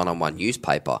from a one-on-one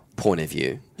newspaper point of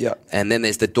view. Yeah. And then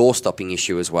there's the door stopping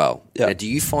issue as well. Yeah. Now, do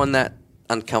you find that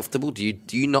uncomfortable? Do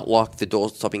you not like the door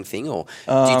stopping thing, or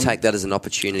do you take that as an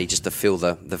opportunity just to fill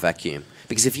the vacuum?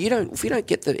 Because if we don't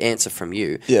get the answer from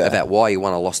you about why you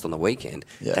won or lost on the weekend,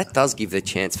 that does give the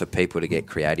chance for people to get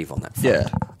creative on that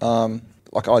front. Yeah.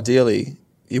 Like ideally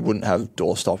you wouldn't have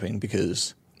door stopping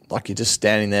because like you're just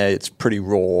standing there, it's pretty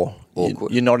raw.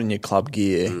 You're not in your club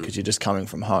gear because you're just coming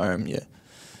from home. You're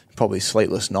probably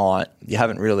sleepless night. You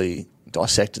haven't really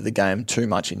dissected the game too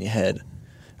much in your head.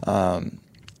 But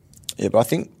I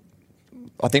think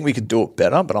we could do it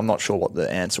better, but I'm not sure what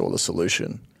the answer or the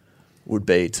solution would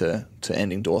be to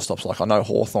ending doorstops. Like I know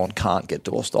Hawthorn can't get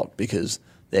doorstopped because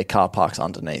their car park's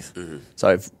underneath. Mm-hmm.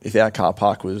 So if our car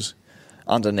park was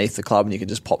underneath the club and you could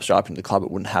just pop straight up into the club,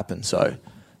 it wouldn't happen. So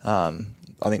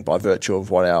I think by virtue of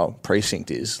what our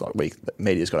precinct is, like the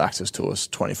media's got access to us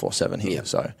 24/7 here. Yep.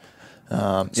 So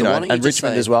and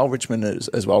Richmond as well. Richmond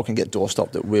as well can get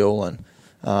doorstopped at will, and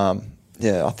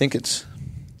I think it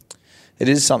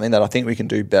is something that I think we can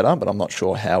do better, but I'm not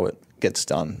sure how it gets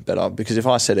done better. Because if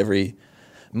I said every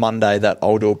Monday that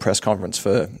I'll do a press conference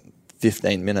for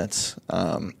 15 minutes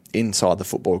inside the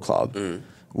football club,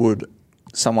 would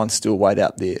someone still wait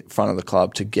out the front of the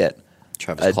club to get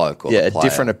Travis Cloak or a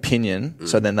different opinion,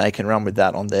 so then they can run with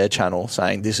that on their channel,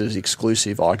 saying this is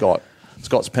exclusive. I got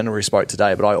Scott's penalty spoke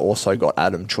today, but I also got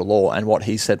Adam Treloar, and what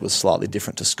he said was slightly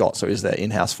different to Scott. So is there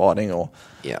in-house fighting or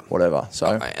whatever? So,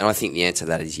 and I think the answer to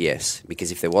that is yes,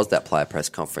 because if there was that player press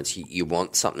conference, you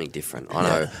want something different. I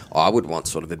know I would want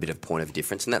sort of a bit of point of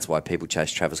difference, and that's why people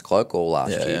chased Travis Cloak all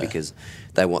last year, because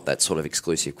they want that sort of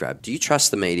exclusive grab. Do you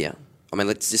trust the media? I mean,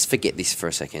 let's just forget this for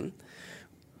a second.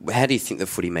 How do you think the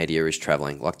footy media is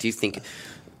travelling? Like, do you think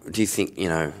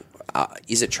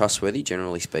is it trustworthy,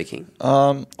 generally speaking?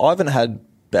 I haven't had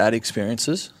bad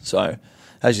experiences. So,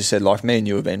 as you said, like me and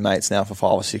you have been mates now for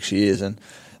 5 or 6 years, and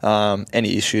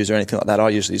any issues or anything like that, I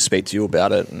usually speak to you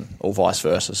about it, or vice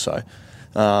versa. So,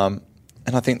 and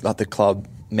I think like the club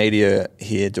media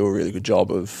here do a really good job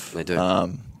of. They do.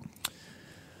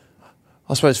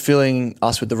 I suppose filling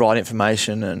us with the right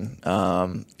information, and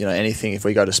anything. If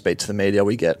we go to speak to the media,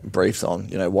 we get briefed on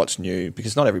what's new,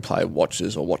 because not every player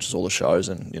watches all the shows,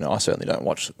 and I certainly don't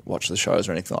watch the shows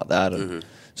or anything like that. And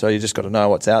so you just got to know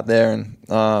what's out there, and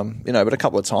But a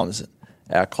couple of times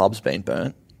our club's been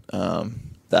burnt.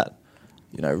 That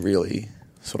really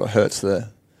sort of hurts the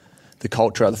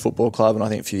culture of the football club. And I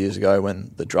think a few years ago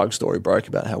when the drug story broke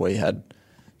about how we had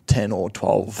 10 or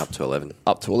 12 up to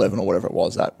 11 or whatever it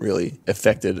was, that really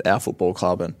affected our football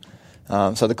club.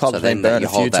 And so the club's been burnt a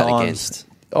few times.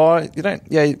 I think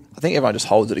everyone just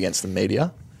holds it against the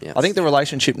media. Yes. I think the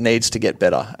relationship needs to get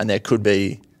better, and there could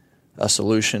be a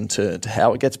solution to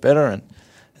how it gets better, and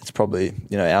it's probably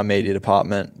our media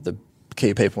department, the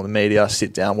key people in the media,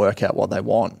 sit down, work out what they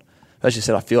want. As you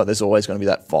said, I feel like there's always going to be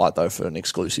that fight though for an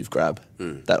exclusive grab.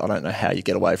 That I don't know how you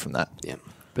get away from that. Yeah,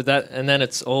 but then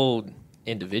it's all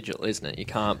individual, isn't it? You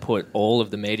can't put all of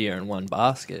the media in one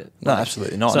basket. No,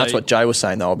 absolutely not. So, and that's what Jay was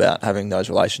saying though, about having those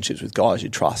relationships with guys you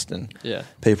trust and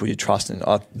people you trust. And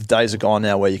the days are gone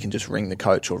now where you can just ring the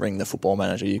coach or ring the football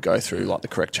manager. You go through like the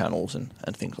correct channels and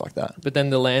things like that. But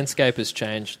then the landscape has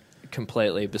changed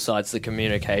completely. Besides the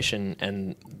communication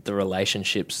and the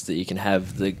relationships that you can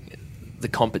have, the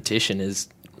competition is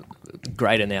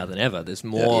greater now than ever. There's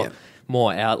more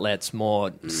outlets,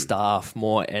 more staff,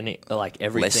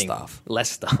 everything. Less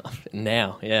staff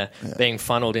now, being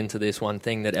funneled into this one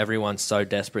thing that everyone's so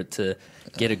desperate to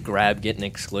get a grab, get an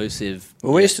exclusive.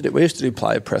 Well, we used to do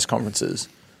player press conferences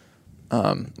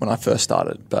when I first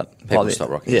started, but by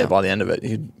the end of it,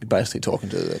 you're basically talking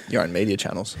to your own media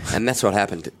channels. And that's what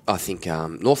happened. I think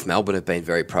North Melbourne have been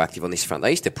very proactive on this front. They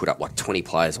used to put up like 20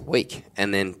 players a week,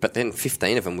 but then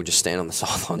 15 of them would just stand on the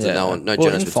sidelines and no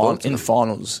journalists would talk to them. In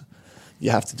finals, you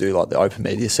have to do like the open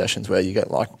media sessions where you get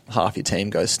like half your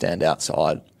team goes stand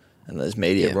outside and there's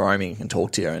media roaming and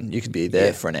talk to you, and you could be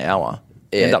there for an hour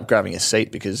end up grabbing a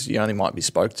seat because you only might be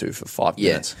spoke to for 5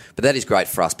 minutes. But that is great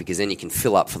for us because then you can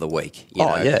fill up for the week.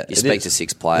 You speak to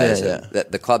 6 players. And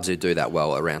the clubs who do that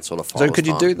well around sort of finals. So could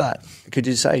you do that? Could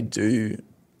you say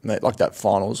like that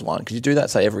finals one? Could you do that,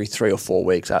 say, every 3 or 4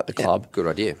 weeks at the club? Good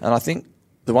idea. And I think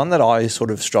the one that I sort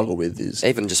of struggle with is...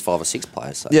 Even just 5 or 6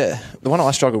 players. So. Yeah. The one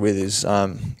I struggle with is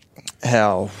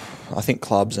how I think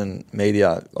clubs and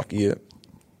media, like you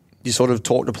sort of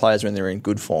talk to players when they're in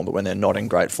good form, but when they're not in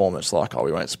great form, it's like,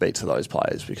 we won't speak to those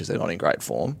players because they're not in great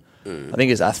form. I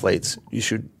think as athletes, you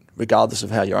should, regardless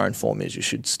of how your own form is, you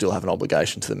should still have an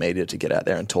obligation to the media to get out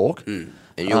there and talk. And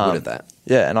you're good at that.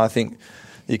 Yeah, and I think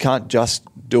you can't just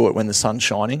do it when the sun's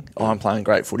shining. I'm playing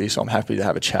great footy, so I'm happy to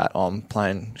have a chat. I'm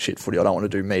playing shit footy. I don't want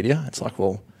to do media. It's like,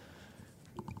 well,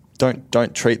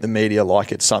 don't treat the media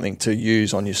like it's something to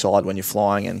use on your side when you're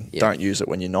flying, and don't use it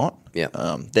when you're not.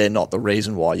 They're not the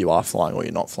reason why you are flying or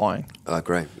you're not flying. I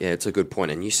agree. Yeah, it's a good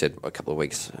point. And you said a couple of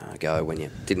weeks ago when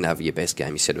you didn't have your best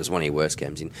game, you said it was one of your worst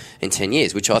games in 10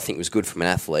 years, which I think was good from an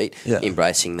athlete,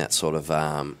 embracing that sort of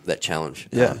that challenge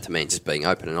to me, and just being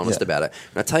open and honest about it.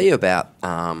 And I'll tell you about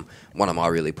one of my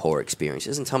really poor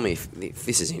experiences, and tell me if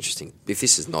this is interesting. If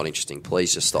this is not interesting,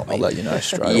 please just stop me. I'll let you know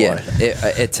straight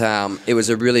away. It was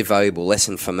a really valuable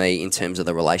lesson for me in terms of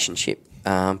the relationship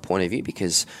point of view,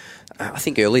 because I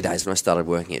think early days when I started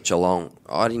working at Geelong,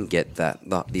 I didn't get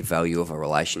the value of a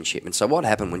relationship. And so what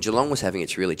happened when Geelong was having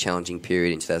its really challenging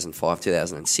period in 2005,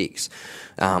 2006,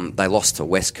 they lost to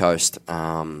West Coast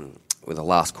with the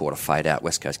last quarter fade out.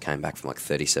 West Coast came back from like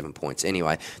 37 points.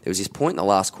 Anyway, there was this point in the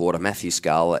last quarter, Matthew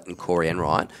Scarlett and Corey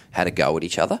Enright had a go at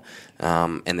each other,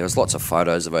 and there was lots of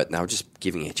photos of it, and they were just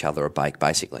giving each other a bake,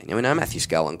 basically. Now, we know Matthew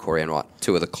Scarlett and Corey Enright,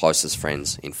 2 of the closest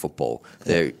friends in football.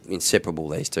 They're inseparable,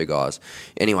 these 2 guys.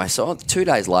 Anyway, so 2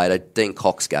 days later, Dean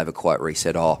Cox gave a quote where he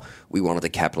said, we wanted to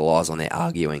capitalise on their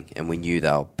arguing, and we knew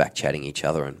they were back-chatting each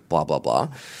other and blah, blah, blah.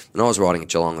 And I was writing at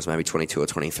Geelong, I was maybe 22 or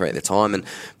 23 at the time, and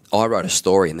I wrote a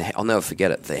story, and I'll never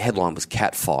forget it. The headline was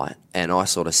Cat Fight, and I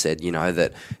sort of said,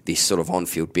 that this sort of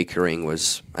on-field bickering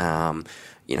was,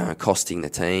 costing the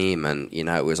team, and,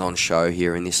 it was on show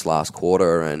here in this last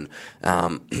quarter, and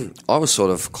I was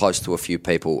sort of close to a few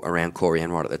people around Corey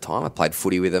Enright at the time. I played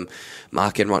footy with him,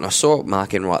 Mark Enright, and I saw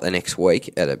Mark Enright the next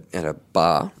week at a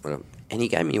bar, and he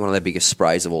gave me one of the biggest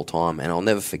sprays of all time, and I'll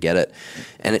never forget it.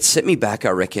 And it set me back,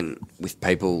 I reckon, with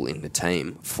people in the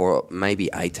team for maybe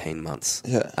 18 months.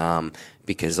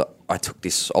 Because I took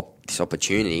this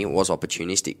opportunity, it was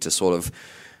opportunistic, to sort of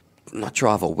not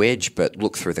drive a wedge, but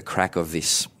look through the crack of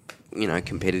this,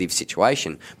 competitive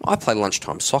situation. I play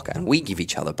lunchtime soccer, and we give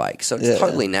each other bakes, so it's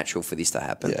totally natural for this to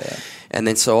happen. And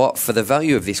then so for the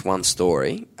value of this one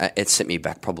story, it set me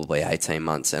back probably 18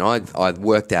 months, and I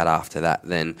worked out after that,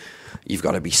 then you've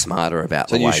got to be smarter about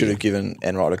the way... So you should have given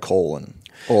Enright a call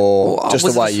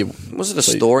Was it a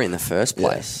story in the first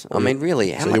place? I mean, really...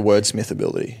 your wordsmith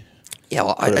ability...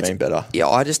 Yeah, could have been better. Yeah,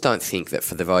 I just don't think that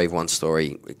for the value of one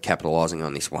story, capitalising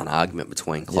on this one argument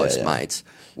between close mates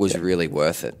was really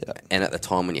worth it. And at the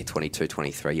time when you're 22,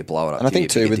 23, you blow it up. And I think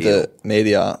too, with the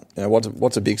media,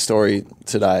 what's a big story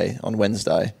today on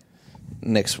Wednesday?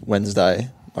 Next Wednesday,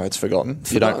 it's forgotten.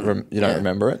 You don't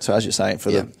remember it. So as you're saying,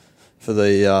 for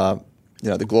the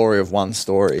glory of one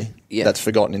story that's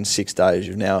forgotten in 6 days,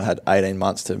 you've now had 18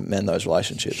 months to mend those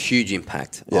relationships. Huge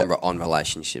impact on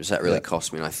relationships. That really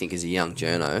cost me. And I think as a young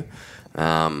journo,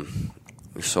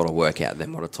 we sort of work out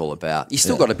then what it's all about. You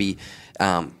still got to be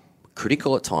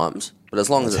critical at times, but as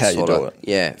long as it's sort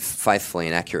of faithfully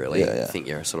and accurately, I think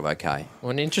you're sort of okay. Well,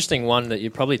 an interesting one that you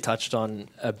probably touched on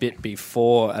a bit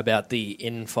before about the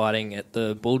infighting at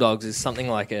the Bulldogs is something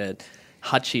like a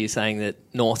Hutchie saying that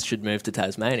North should move to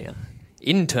Tasmania.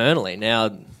 Internally,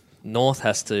 now North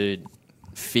has to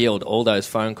field all those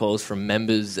phone calls from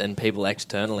members and people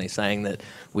externally saying that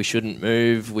we shouldn't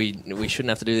move, we shouldn't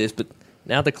have to do this, but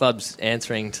now the club's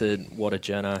answering to what a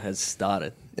journo has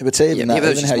started. Yeah, but see, even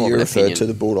how you refer to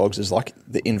the Bulldogs as like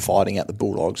the infighting at the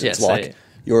Bulldogs, it's like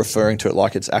you're referring to it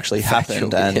like it's actually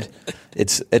happened, and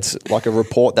it's like a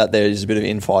report that there is a bit of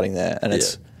infighting there, and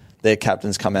it's their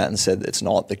captain's come out and said it's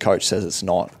not, the coach says it's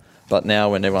not. But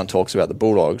now when everyone talks about the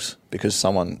Bulldogs, because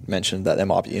someone mentioned that there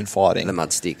might be infighting. The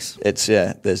mud sticks.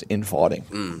 There's infighing.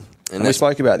 And we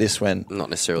spoke about this when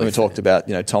we talked about,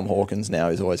 Tom Hawkins now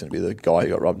is always going to be the guy who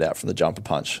got rubbed out from the jumper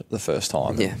punch the first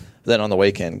time. Yeah. But then on the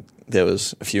weekend, there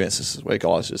was a few instances where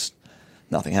guys just,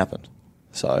 nothing happened.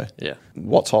 So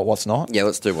what's hot, what's not? Yeah,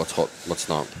 let's do what's hot, what's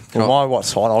not. Well,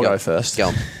 what's hot, I'll go first,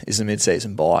 is the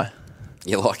mid-season bye.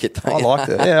 You like it, don't you? I like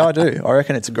it. Yeah, I do. I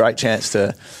reckon it's a great chance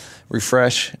to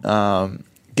refresh,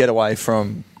 get away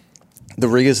from the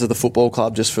rigours of the football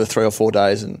club just for 3 or 4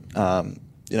 days and,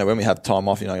 when we have time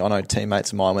off, I know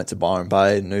teammates of mine went to Byron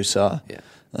Bay, Noosa,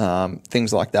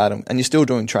 things like that. And you're still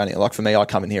doing training. Like for me, I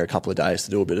come in here a couple of days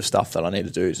to do a bit of stuff that I need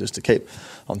to do just to keep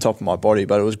on top of my body.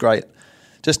 But it was great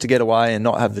just to get away and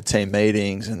not have the team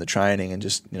meetings and the training and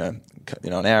just, an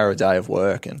hour a day of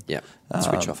work and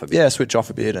switch off a bit. Yeah, switch off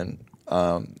a bit and,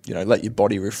 let your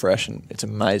body refresh. And it's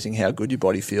amazing how good your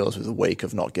body feels with a week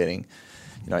of not getting,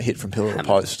 hit from pillar to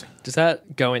post. Does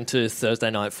that go into Thursday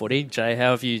night footy? Jay,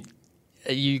 are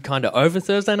you kind of over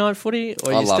Thursday night footy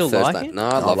or are you still like it? No,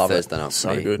 I love Thursday night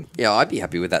footy. So good. Yeah, I'd be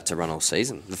happy with that to run all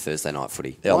season, the Thursday night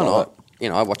footy. Yeah, why I not?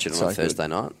 it. I watch it on So a Thursday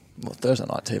night. Well, Thursday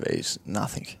night TV is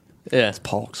nothing. Yeah. It's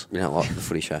pox. You don't like the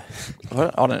footy show.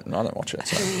 I don't watch it.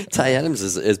 So. Tay Adams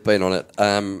has been on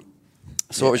it.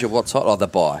 So what was your what's hot? Oh, the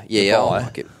bye. Yeah, I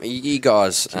like it. You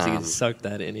guys... He can soak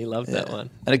that in. He loved that one.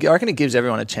 And I reckon it gives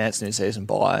everyone a chance in the season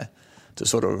bye to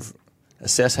sort of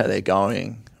assess how they're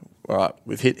going. All right,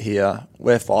 we've hit here.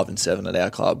 We're 5-7 at our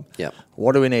club. Yep.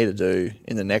 What do we need to do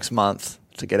in the next month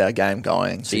to get our game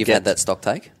going? So you've had that stock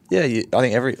take? Yeah, I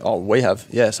think we have.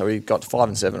 Yeah, so we've got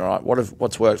 5-7. All right,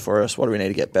 what's worked for us? What do we need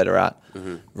to get better at?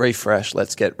 Mm-hmm. Refresh.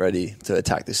 Let's get ready to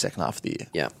attack this second half of the year.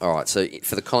 Yeah. All right. So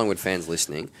for the Collingwood fans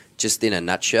listening, just in a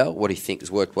nutshell, what do you think has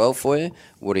worked well for you?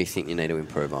 What do you think you need to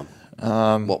improve on?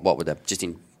 What would that just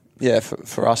in? Yeah,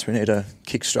 for us, we need a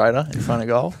kick straighter in front of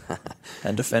goal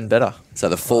and defend better. So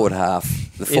the forward half,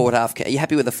 are you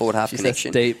happy with the forward half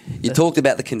connection? Deep. You talked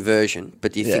about the conversion,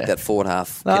 but do you think that forward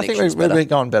half connection is better? I think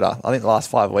we're going better. I think the last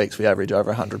 5 weeks we average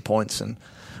over 100 points and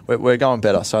we're going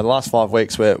better. So the last 5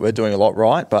 weeks we're doing a lot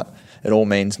right, but it all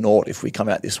means naught if we come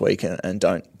out this week and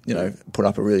don't, put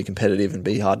up a really competitive and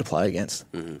be hard to play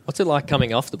against. Mm-hmm. What's it like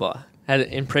coming off the bye?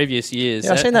 In previous years,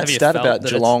 I've seen that stat about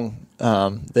Geelong.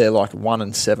 They're like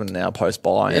 1-7 now post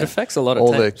bye. It affects a lot of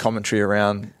all teams. the commentary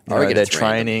around their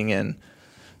training and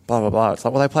blah blah blah. It's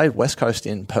like, well, they played West Coast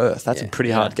in Perth. That's a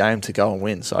pretty hard game to go and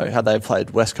win. So had they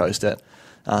played West Coast at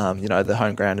the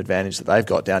home ground advantage that they've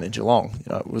got down in Geelong,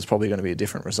 it was probably going to be a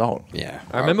different result. Yeah,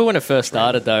 I remember when it first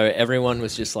started though, everyone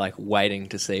was just like waiting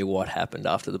to see what happened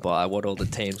after the bye, what all the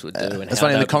teams would do. And it's how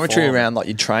funny, the commentary perform. around like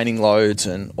your training loads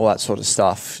and all that sort of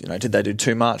stuff. Did they do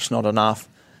too much? Not enough?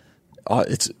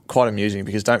 It's quite amusing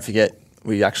because don't forget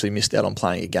we actually missed out on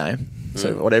playing a game.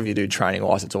 So whatever you do training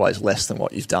wise, it's always less than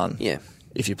what you've done. Yeah.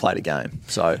 If you played a game,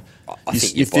 so I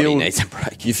think your body needs a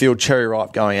break. You feel cherry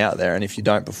ripe going out there, and if you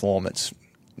don't perform,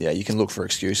 you can look for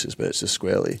excuses, but it's just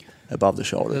squarely above the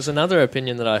shoulders. There's another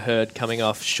opinion that I heard coming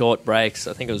off short breaks.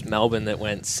 I think it was Melbourne that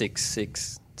went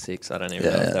 6-6-6. I don't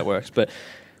even know if that works,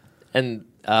 and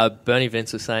Bernie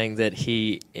Vince was saying that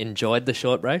he enjoyed the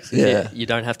short breaks. Yeah. You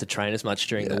don't have to train as much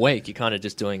during the week. You're kind of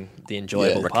just doing the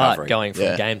enjoyable part, going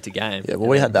from game to game. Yeah, well,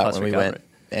 we had that when we went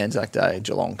Anzac Day,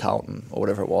 Geelong, Carlton, or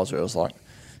whatever it was, where it was like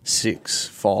 6,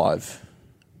 5,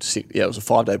 6. Yeah, it was a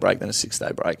 5-day break, then a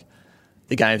 6-day break.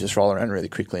 The games just roll around really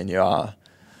quickly, and you are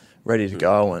ready to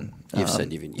go. And you've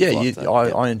said you've liked that.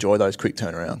 I enjoy those quick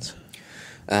turnarounds.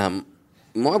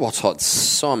 My what's hot's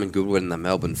Simon Goodwin and the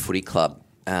Melbourne Footy Club.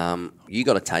 You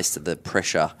got a taste of the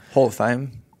pressure. Hall of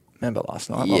Fame member last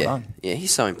night. Yeah, well done. Yeah,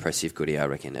 he's so impressive, Goody, I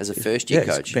reckon. As a first-year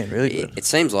coach, he's been really good. It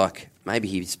seems like maybe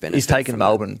he's taken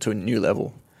Melbourne to a new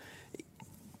level.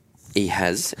 He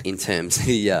has, in terms,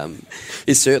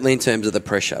 is certainly in terms of the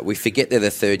pressure. We forget they're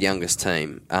the third youngest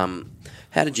team.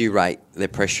 How did you rate their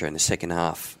pressure in the second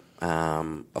half?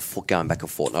 Going back a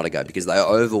fortnight ago, because they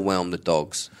overwhelmed the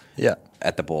Dogs. Yeah.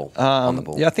 At the ball, on the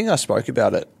ball. Yeah, I think I spoke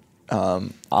about it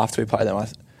after we played them. I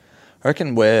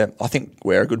reckon we're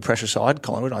a good pressure side,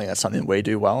 Collingwood. I think that's something we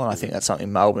do well, and I think that's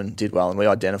something Melbourne did well, and we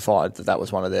identified that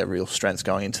was one of their real strengths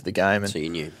going into the game. And so you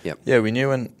knew, yep. Yeah, we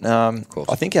knew, and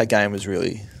I think our game was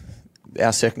really...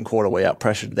 Our second quarter, we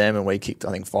out-pressured them, and we kicked,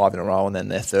 I think, 5 in a row, and then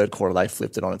their third quarter, they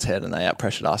flipped it on its head, and they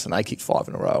out-pressured us, and they kicked 5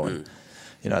 in a row, and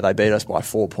they beat us by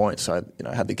 4 points. So,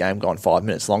 had the game gone 5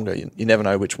 minutes longer, you never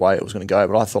know which way it was going to go.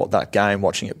 But I thought that game,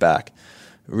 watching it back,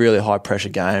 really high-pressure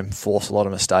game, forced a lot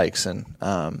of mistakes, and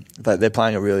they're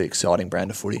playing a really exciting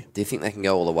brand of footy. Do you think they can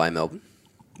go all the way, Melbourne?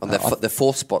 The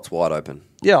fourth spot's wide open.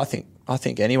 Yeah, I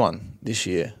think anyone this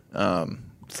year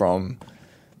from...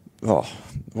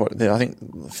 I think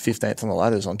 15th on the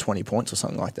ladder is on 20 points or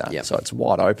something like that. Yep. So it's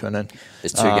wide open. And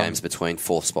there's 2 games between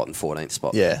 4th spot and 14th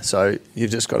spot. Yeah, so you've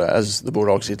just got to, as the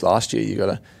Bulldogs did last year, you've got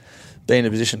to be in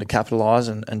a position to capitalise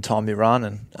and time your run.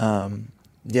 And,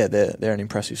 they're an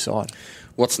impressive side.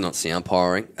 What's not the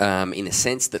umpiring? In a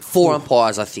sense that 4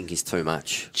 umpires, I think, is too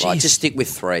much. Right, just stick with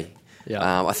 3.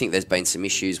 Yeah. I think there's been some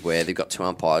issues where they've got 2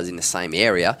 umpires in the same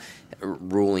area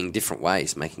ruling different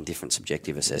ways, making different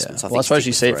subjective assessments. Yeah. I suppose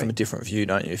you see it from a different view,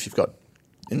 don't you? If you've got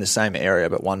in the same area,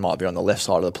 but one might be on the left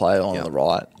side of the play, on the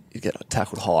right, you get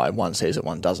tackled high. One sees it,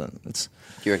 one doesn't. Do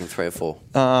you reckon 3 or 4?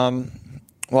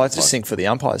 Well, I just think for the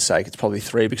umpire's sake, it's probably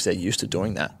 3 because they're used to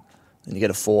doing that. And you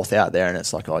get a 4th out there, and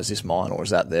it's like, oh, is this mine or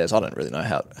is that theirs? I don't really know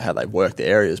how they work the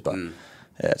areas, but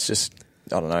it's just,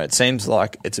 I don't know. It seems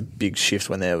like it's a big shift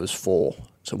when there was 4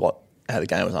 to how the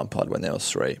game was umpired when there was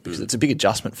 3, because it's a big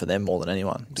adjustment for them more than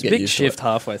anyone. It's a big shift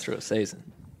halfway through a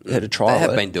season. Yeah, to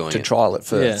trial it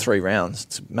for 3 rounds.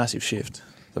 It's a massive shift.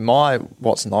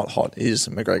 What's not hot is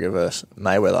McGregor versus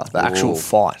Mayweather, the actual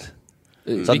fight.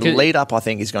 So the lead up, I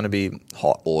think, is going to be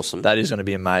hot. Awesome. That is going to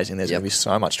be amazing. There's going to be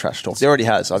so much trash talk. There already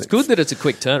has. It's good that it's a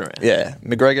quick turnaround. Yeah.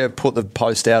 McGregor put the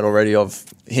post out already of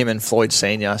him and Floyd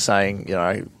Sr. saying,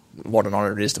 what an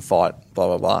honour it is to fight, blah,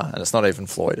 blah, blah. And it's not even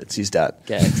Floyd, it's his dad.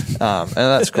 And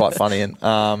that's quite funny. And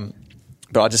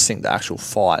but I just think the actual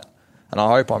fight, and I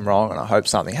hope I'm wrong and I hope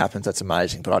something happens that's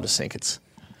amazing, but I just think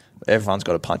everyone's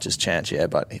got a puncher's chance,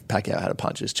 but Pacquiao had a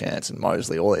puncher's chance, and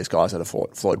Mosley, all these guys that have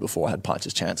fought Floyd before had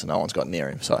puncher's chance, and no one's got near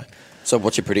him. So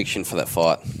what's your prediction for that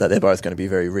fight? That they're both going to be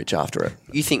very rich after it.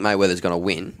 You think Mayweather's going to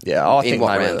win? Yeah, I think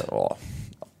what Mayweather. round?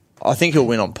 I think he'll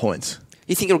win on points.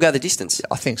 You think it'll go the distance?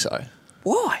 I think so.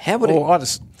 Why? How would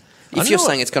it? If you're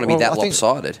saying it's going to be that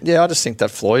lopsided. I just think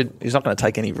that Floyd, he's not going to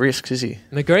take any risks, is he?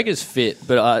 McGregor's fit,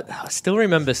 but I still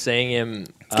remember seeing him...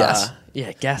 Gassed out.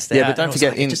 Yeah, but don't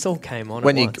forget, it just all came on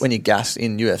when at once. you gas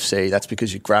in UFC, that's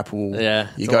because you grapple,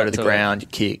 you go to the ground, you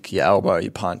kick, you elbow,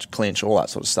 you punch, clinch, all that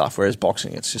sort of stuff. Whereas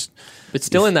boxing, it's just... But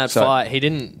still in that fight, he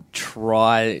didn't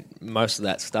try most of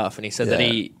that stuff, and he said that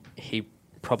he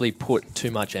probably put too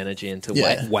much energy into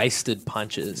wasted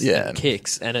punches and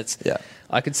kicks, and it's...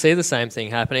 I could see the same thing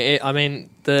happening.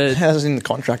 How's in the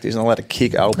contract, he's not allowed to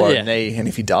kick, elbow, knee, and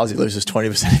if he does, he loses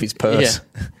 20% of his purse.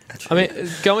 Yeah.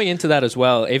 Going into that as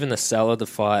well, even the sell of the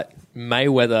fight,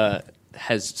 Mayweather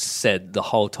has said the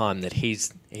whole time that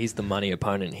he's the money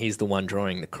opponent. He's the one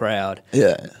drawing the crowd.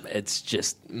 Yeah. It's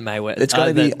just Mayweather. It's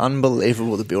going to be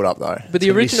unbelievable, the build-up, though. But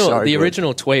the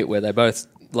original tweet where they both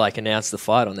announced the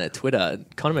fight on their Twitter,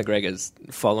 Conor McGregor's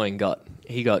following got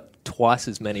twice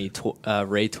as many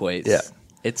retweets. Yeah.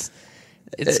 It's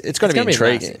going to be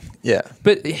intriguing. Yeah.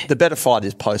 But the better fight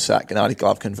is post-sack. Gennady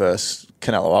Golovkin versus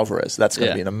Canelo Alvarez. That's going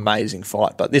to be an amazing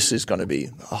fight. But this is going to be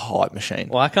a hype machine.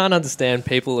 Well, I can't understand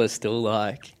people are still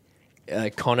like,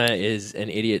 Conor is an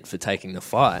idiot for taking the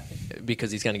fight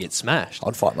because he's going to get smashed.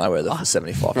 I'd fight Mayweather for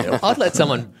 75 mil. I'd let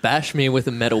someone bash me with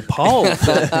a metal pole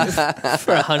for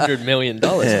 $100 million.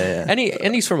 Yeah. And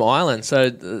he's from Ireland, so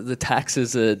the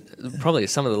taxes are probably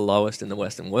some of the lowest in the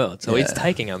Western world. So he's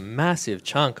taking a massive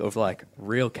chunk of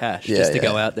real cash just to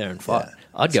go out there and fight.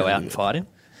 I'd go out and fight him.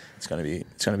 It's going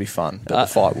to be fun, but the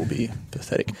fight will be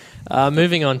pathetic.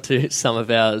 Moving on to some of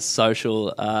our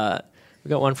social. We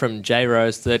got one from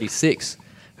JRose36,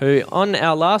 who on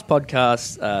our last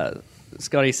podcast,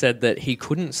 Scotty said that he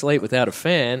couldn't sleep without a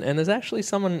fan, and there's actually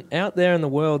someone out there in the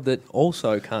world that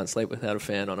also can't sleep without a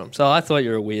fan on him. So I thought you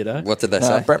were a weirdo. What did they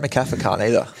say? Brett McCaffrey can't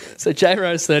either. So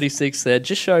JRose36 said,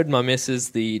 just showed my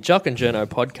missus the Jock and Journo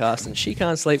podcast, and she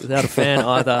can't sleep without a fan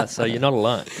either, so you're not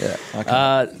alone. Yeah,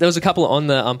 okay. There was a couple on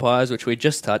the umpires, which we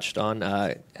just touched on.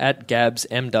 At Gabs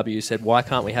MW said, why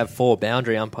can't we have 4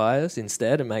 boundary umpires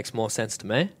instead? It makes more sense to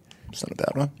me. It's not a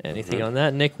bad one. Anything on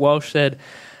that? Nick Walsh said,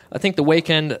 I think the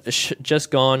weekend just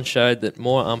gone showed that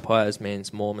more umpires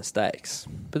means more mistakes.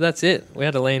 But that's it. We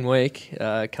had a lean week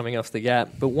coming off the gap.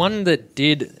 But one that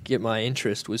did get my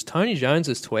interest was Tony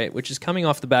Jones's tweet, which is coming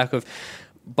off the back of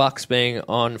Bucks being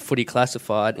on Footy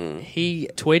Classified. He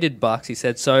tweeted Bucks. He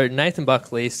said, so Nathan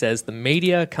Buckley says the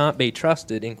media can't be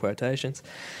trusted, in quotations.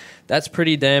 That's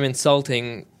pretty damn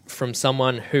insulting from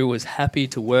someone who was happy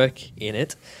to work in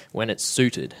it when it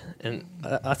suited. And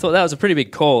I thought that was a pretty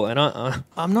big call. And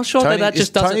I'm not sure that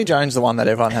just doesn't... Tony Jones the one that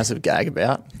everyone has a gag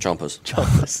about?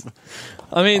 Chompers.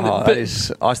 I mean...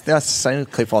 I've seen a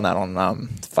clip on that on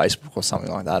Facebook or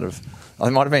something like that of... It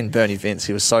might have been Bernie Vince.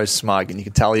 He was so smug and you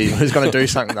could tell he was going to do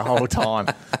something the whole time.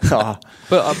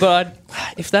 But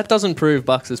if that doesn't prove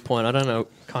Bucks' point, I don't know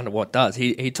kind of what does.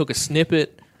 He took a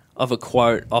snippet of a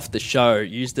quote off the show,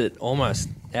 used it almost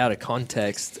out of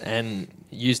context and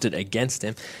used it against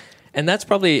him. And that's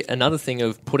probably another thing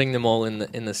of putting them all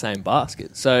in the same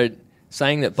basket. So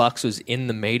saying that Bucks was in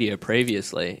the media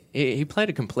previously, he played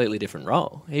a completely different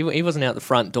role. He wasn't out the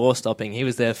front door stopping. He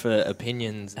was there for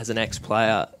opinions as an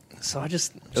ex-player. So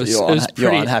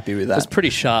you're unhappy with that? It was pretty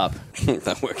sharp.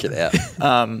 Don't work it out.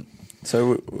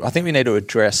 So I think we need to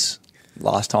address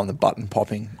last time the button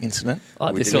popping incident.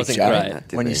 Oh, this didn't wasn't Jay great. that,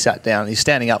 did When we? you sat down, he's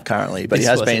standing up currently, but This he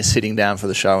has wasn't- been sitting down for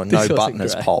the show and no This button wasn't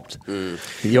has great. popped.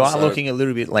 You are So- looking a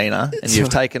little bit leaner and you've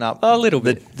taken up A little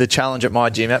bit. the challenge at my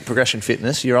gym at Progression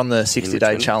Fitness. You're on the 60-day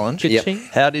Richmond. challenge. Yep. Ka-ching.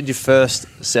 How did your first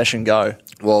session go?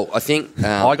 Well, I think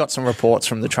I got some reports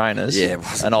from the trainers, Yeah, it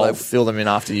wasn't- and I'll they- fill them in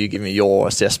after you give me your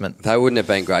assessment. they wouldn't have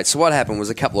been great. So what happened was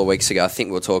a couple of weeks ago, I think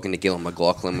we were talking to Gillan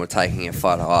McLaughlin, we were taking a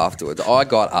photo afterwards. I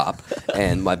got up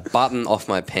and my button off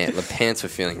my pants, the pants were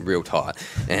feeling real tight,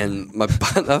 and my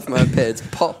button off my pants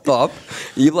popped up.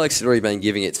 You blokes had already been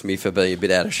giving it to me for being a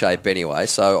bit out of shape anyway,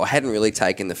 so I hadn't really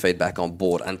taken the feedback on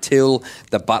board until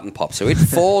the button popped. So it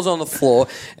falls on the floor,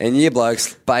 and you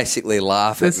blokes basically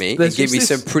laugh at me and there's give me just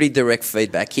some this- pretty direct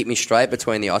feedback, hit me straight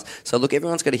between the eyes. So look,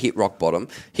 everyone's got to hit rock bottom,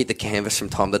 hit the canvas from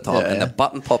time to time, and the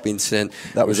button pop incident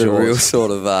That was a yours. real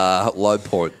sort of low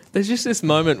point. There's just this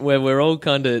moment where we're all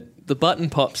kind of, the button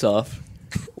pops off.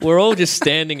 We're all just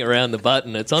standing around the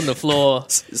button. It's on the floor.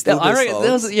 Still I no reckon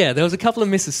silence. there was a couple of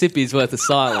Mississippi's worth of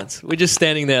silence. We're just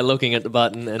standing there looking at the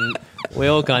button, and we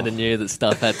all kind of knew that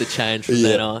stuff had to change from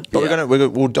then on. But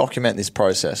we'll document this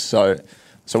process. So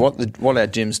what our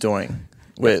gym's doing?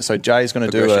 So Jay's going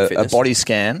to do Progression a Fitness. body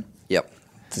scan Yep.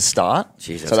 to start.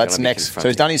 Jeez, So that's gonna be next. So confronting.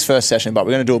 he's done his first session, but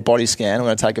we're going to do a body scan. We're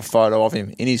going to take a photo of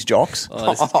him in his jocks Oh,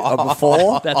 this is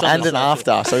before That's on and the an social.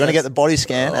 after. So we're going to get the body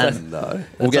scan and No.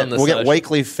 we'll That's on the get social.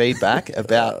 weekly feedback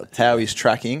about how he's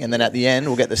tracking, and then at the end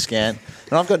we'll get the scan.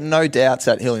 And I've got no doubts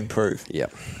that he'll improve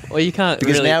Yep. Well, you can't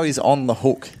because really, now he's on the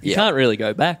hook. you can't really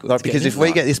go backwards. Because can if you?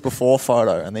 we get this before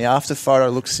photo and the after photo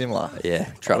looks similar, Yeah.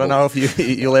 I Trouble. don't know if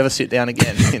you'll ever sit down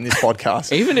again in this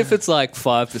podcast. Even if it's like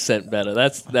 5% better,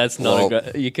 that's not Well, a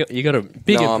good. You got a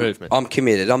big No, improvement. I'm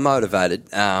committed. I'm motivated.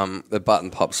 The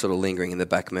button pop's sort of lingering in the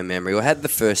back of my memory. I had the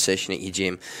first session at your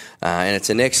gym, and it's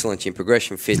an excellent gym,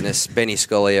 Progression Fitness. Benny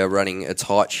Scollier running a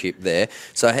tight ship there.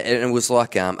 So and it was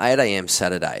like 8 a.m.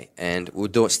 Saturday, and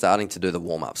we're starting to do the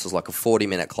warm-ups. It was like a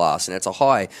 40-minute class, and it's a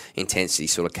high-intensity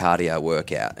sort of cardio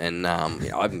workout. And I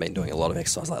haven't been doing a lot of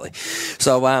exercise lately.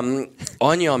 So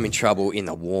I knew I'm in trouble in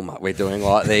the warm-up. We're doing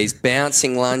like these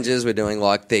bouncing lunges. We're doing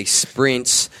like these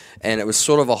sprints. And it was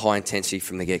sort of a high intensity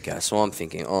from the get-go. So I'm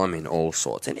thinking, I'm in all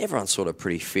sorts. And everyone's sort of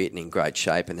pretty fit and in great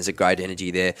shape, and there's a great energy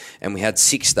there. And we had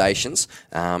 6 stations,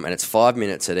 and it's 5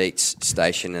 minutes at each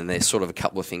station, and there's sort of a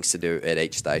couple of things to do at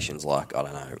each station, like, I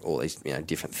don't know, all these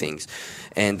different things.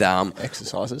 And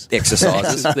Exercises.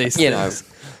 These you know, things.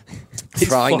 These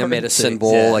throwing the foreign medicine things.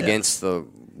 ball Yeah. against the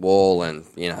wall and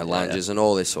lunges and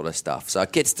all this sort of stuff. So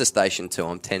it gets to station 2,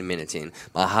 I'm 10 minutes in,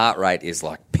 my heart rate is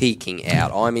like peaking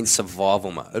out. I'm in survival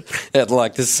mode at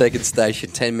like the second station,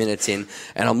 10 minutes in,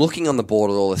 and I'm looking on the board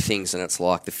at all the things, and it's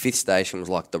like the 5th station was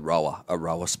like a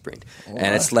rower sprint,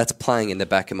 and that's playing in the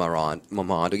back of my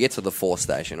mind. We get to the 4th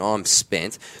station, I'm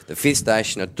spent. The 5th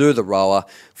station, I do the rower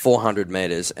 400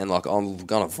 metres, and like I'm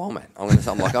gonna vomit. I'm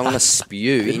gonna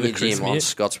spew in your gym on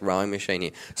Scott's rowing machine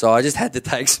here. So I just had to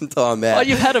take some time out. Oh,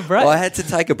 you had a break. I had to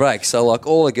take a break. So, like,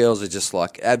 all the girls are just,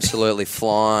 like, absolutely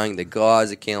flying. The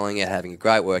guys are killing it, having a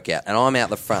great workout. And I'm out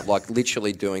the front, like,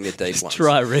 literally doing the deep ones.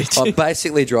 dry reaching. I'm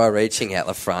basically dry reaching out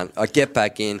the front. I get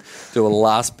back in, do a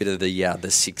last bit of the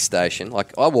 6th station.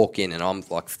 Like, I walk in and I'm,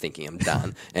 like, thinking I'm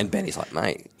done. And Benny's like,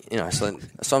 mate, so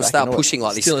I'm start pushing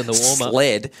like this Still in the warm-up.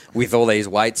 sled with all these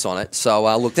weights on it.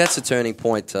 So, look, that's a turning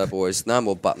point, boys. No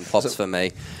more button pops for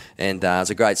me. And it's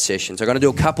a great session. So I'm going to do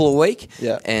a couple a week,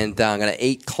 and I'm going to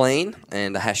eat clean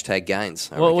and hashtag gains.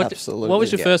 Absolutely. What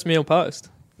was your first meal post?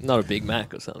 Not a Big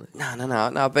Mac or something.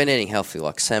 No. I've been eating healthy,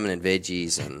 like salmon and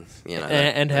veggies, and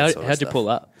And how'd you pull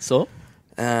up? Sore?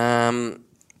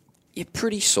 You're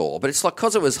pretty sore, but it's like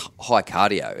because it was high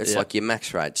cardio. It's like your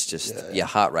max rate's just your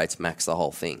heart rate's max the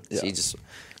whole thing. So you're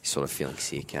sort of feeling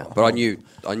sick. But I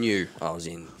knew I was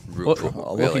in real trouble.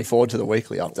 I'm really. looking forward to the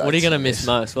weekly updates. What are you going to miss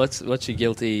most? What's your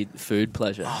guilty food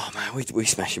pleasure? Oh man, we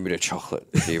smash a bit of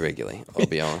chocolate pretty regularly. I'll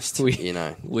be honest. We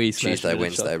smash a Tuesday, bit of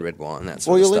Wednesday, chocolate. red wine. That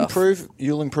sort Well, of stuff.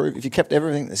 you'll improve if you kept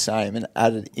everything the same and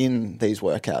added in these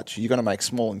workouts. You're going to make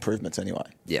small improvements anyway.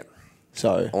 Yeah,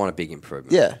 So I want a big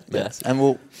improvement. yeah, Yes.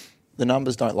 and the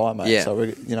numbers don't lie, mate. Yeah. So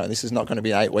this is not going to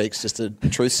be 8 weeks just a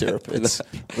truth syrup. There's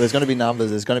going to be numbers.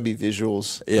 There's going to be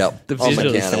visuals. Yeah, The I'm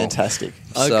visuals. accountable. Fantastic.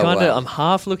 So, I'm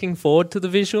half looking forward to the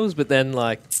visuals, but then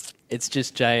it's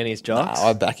just Jay and his jocks.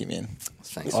 I back him in.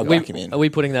 Thanks. I'd I back him in. Are we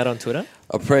putting that on Twitter?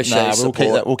 appreciate your We'll support.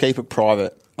 keep that. We'll keep it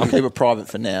private. We'll keep it private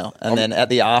for now, and then at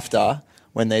the after,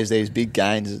 when there's these big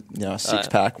gains, you know, a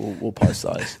six-pack, we'll post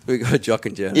those. We've got Jock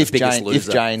and Journo, If biggest Jane, loser.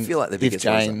 if Jane, I feel like the biggest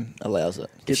Jane allows it.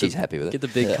 She's happy with it. Get the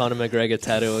big Conor McGregor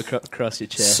tattoo across your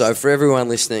chest. So for everyone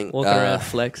listening, walking around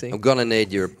flexing. I'm going to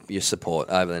need your support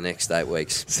over the next 8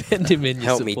 weeks. Send him in your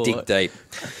Help support. me dig deep.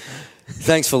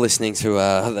 Thanks for listening to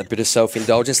that bit of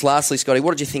self-indulgence. Lastly, Scotty,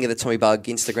 what did you think of the Tommy Bug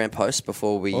Instagram post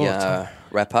before we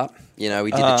wrap up? You know,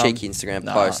 we did the cheeky Instagram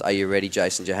post. Are you ready,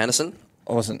 Jason Johannesson?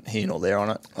 I wasn't here nor there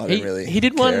on it. I didn't really he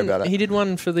did care one, about it. He did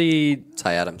one for the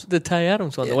Tay Adams. The Tay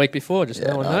Adams one the week before,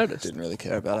 no one noticed. Didn't really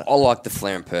care about it. I like the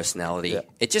flair and personality. Yeah.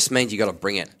 It just means you got to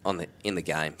bring it in the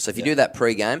game. So if you do that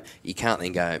pre-game, you can't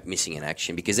then go missing in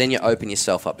action because then you open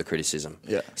yourself up to criticism.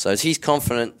 Yeah. So if he's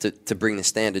confident to bring the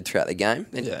standard throughout the game,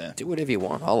 then do whatever you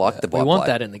want. I like the bike. We want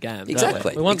that in the game.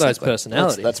 Exactly. We want those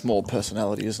personalities. That's more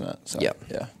personality, isn't it? So,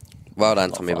 yeah. Well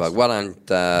done, Tommy Bug. Well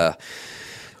done,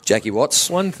 Jackie Watts.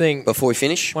 One thing before we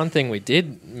finish. One thing we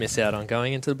did miss out on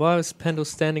going into the bar was Pendle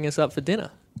standing us up for dinner.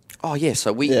 Oh, yeah,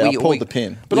 so we pulled the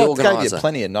pin. But I gave you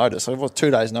plenty of notice. It was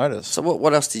 2 days' notice. So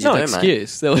what else did you do, mate? No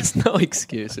excuse. There was no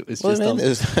excuse. It was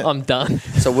just, I'm done.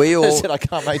 So we all... I said I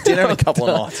can't make dinner in a couple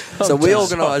of nights. So we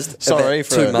organised for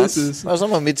 2 months. I was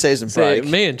on my mid-season break.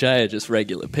 Me and Jay are just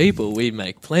regular people. We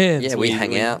make plans. Yeah, we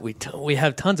hang out. We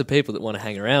have tons of people that want to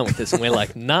hang around with us, and we're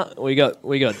like, nah, we got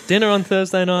dinner on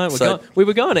Thursday night. We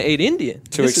were going to eat Indian.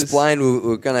 To explain, we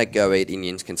were going to go eat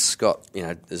Indians because Scott,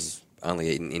 is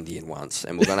only eaten Indian once,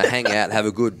 and we're going to hang out, have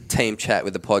a good team chat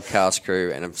with the podcast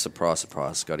crew, and surprise,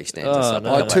 Scotty stands us up.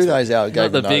 No. 2 days out,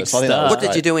 gave the notice. What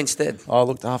did you do instead? I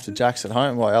looked after Jax at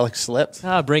home while Alex slept.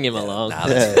 Bring him along.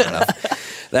 That's fair enough.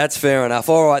 That's fair enough.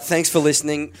 All right, thanks for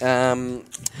listening,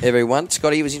 everyone.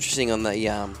 Scotty, it was interesting on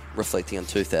the reflecting on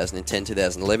 2010,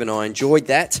 2011. I enjoyed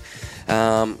that.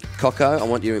 Coco, I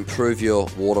want you to improve your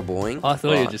waterboarding. I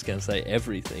thought you were just going to say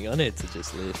everything. I need to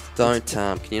just lift. Don't,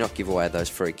 can you not give away those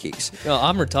free kicks? No,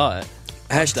 I'm retired.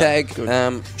 Hashtag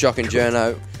Jock and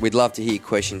Journo. We'd love to hear your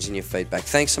questions and your feedback.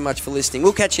 Thanks so much for listening.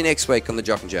 We'll catch you next week on the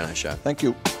Jock and Journo Show. Thank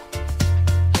you.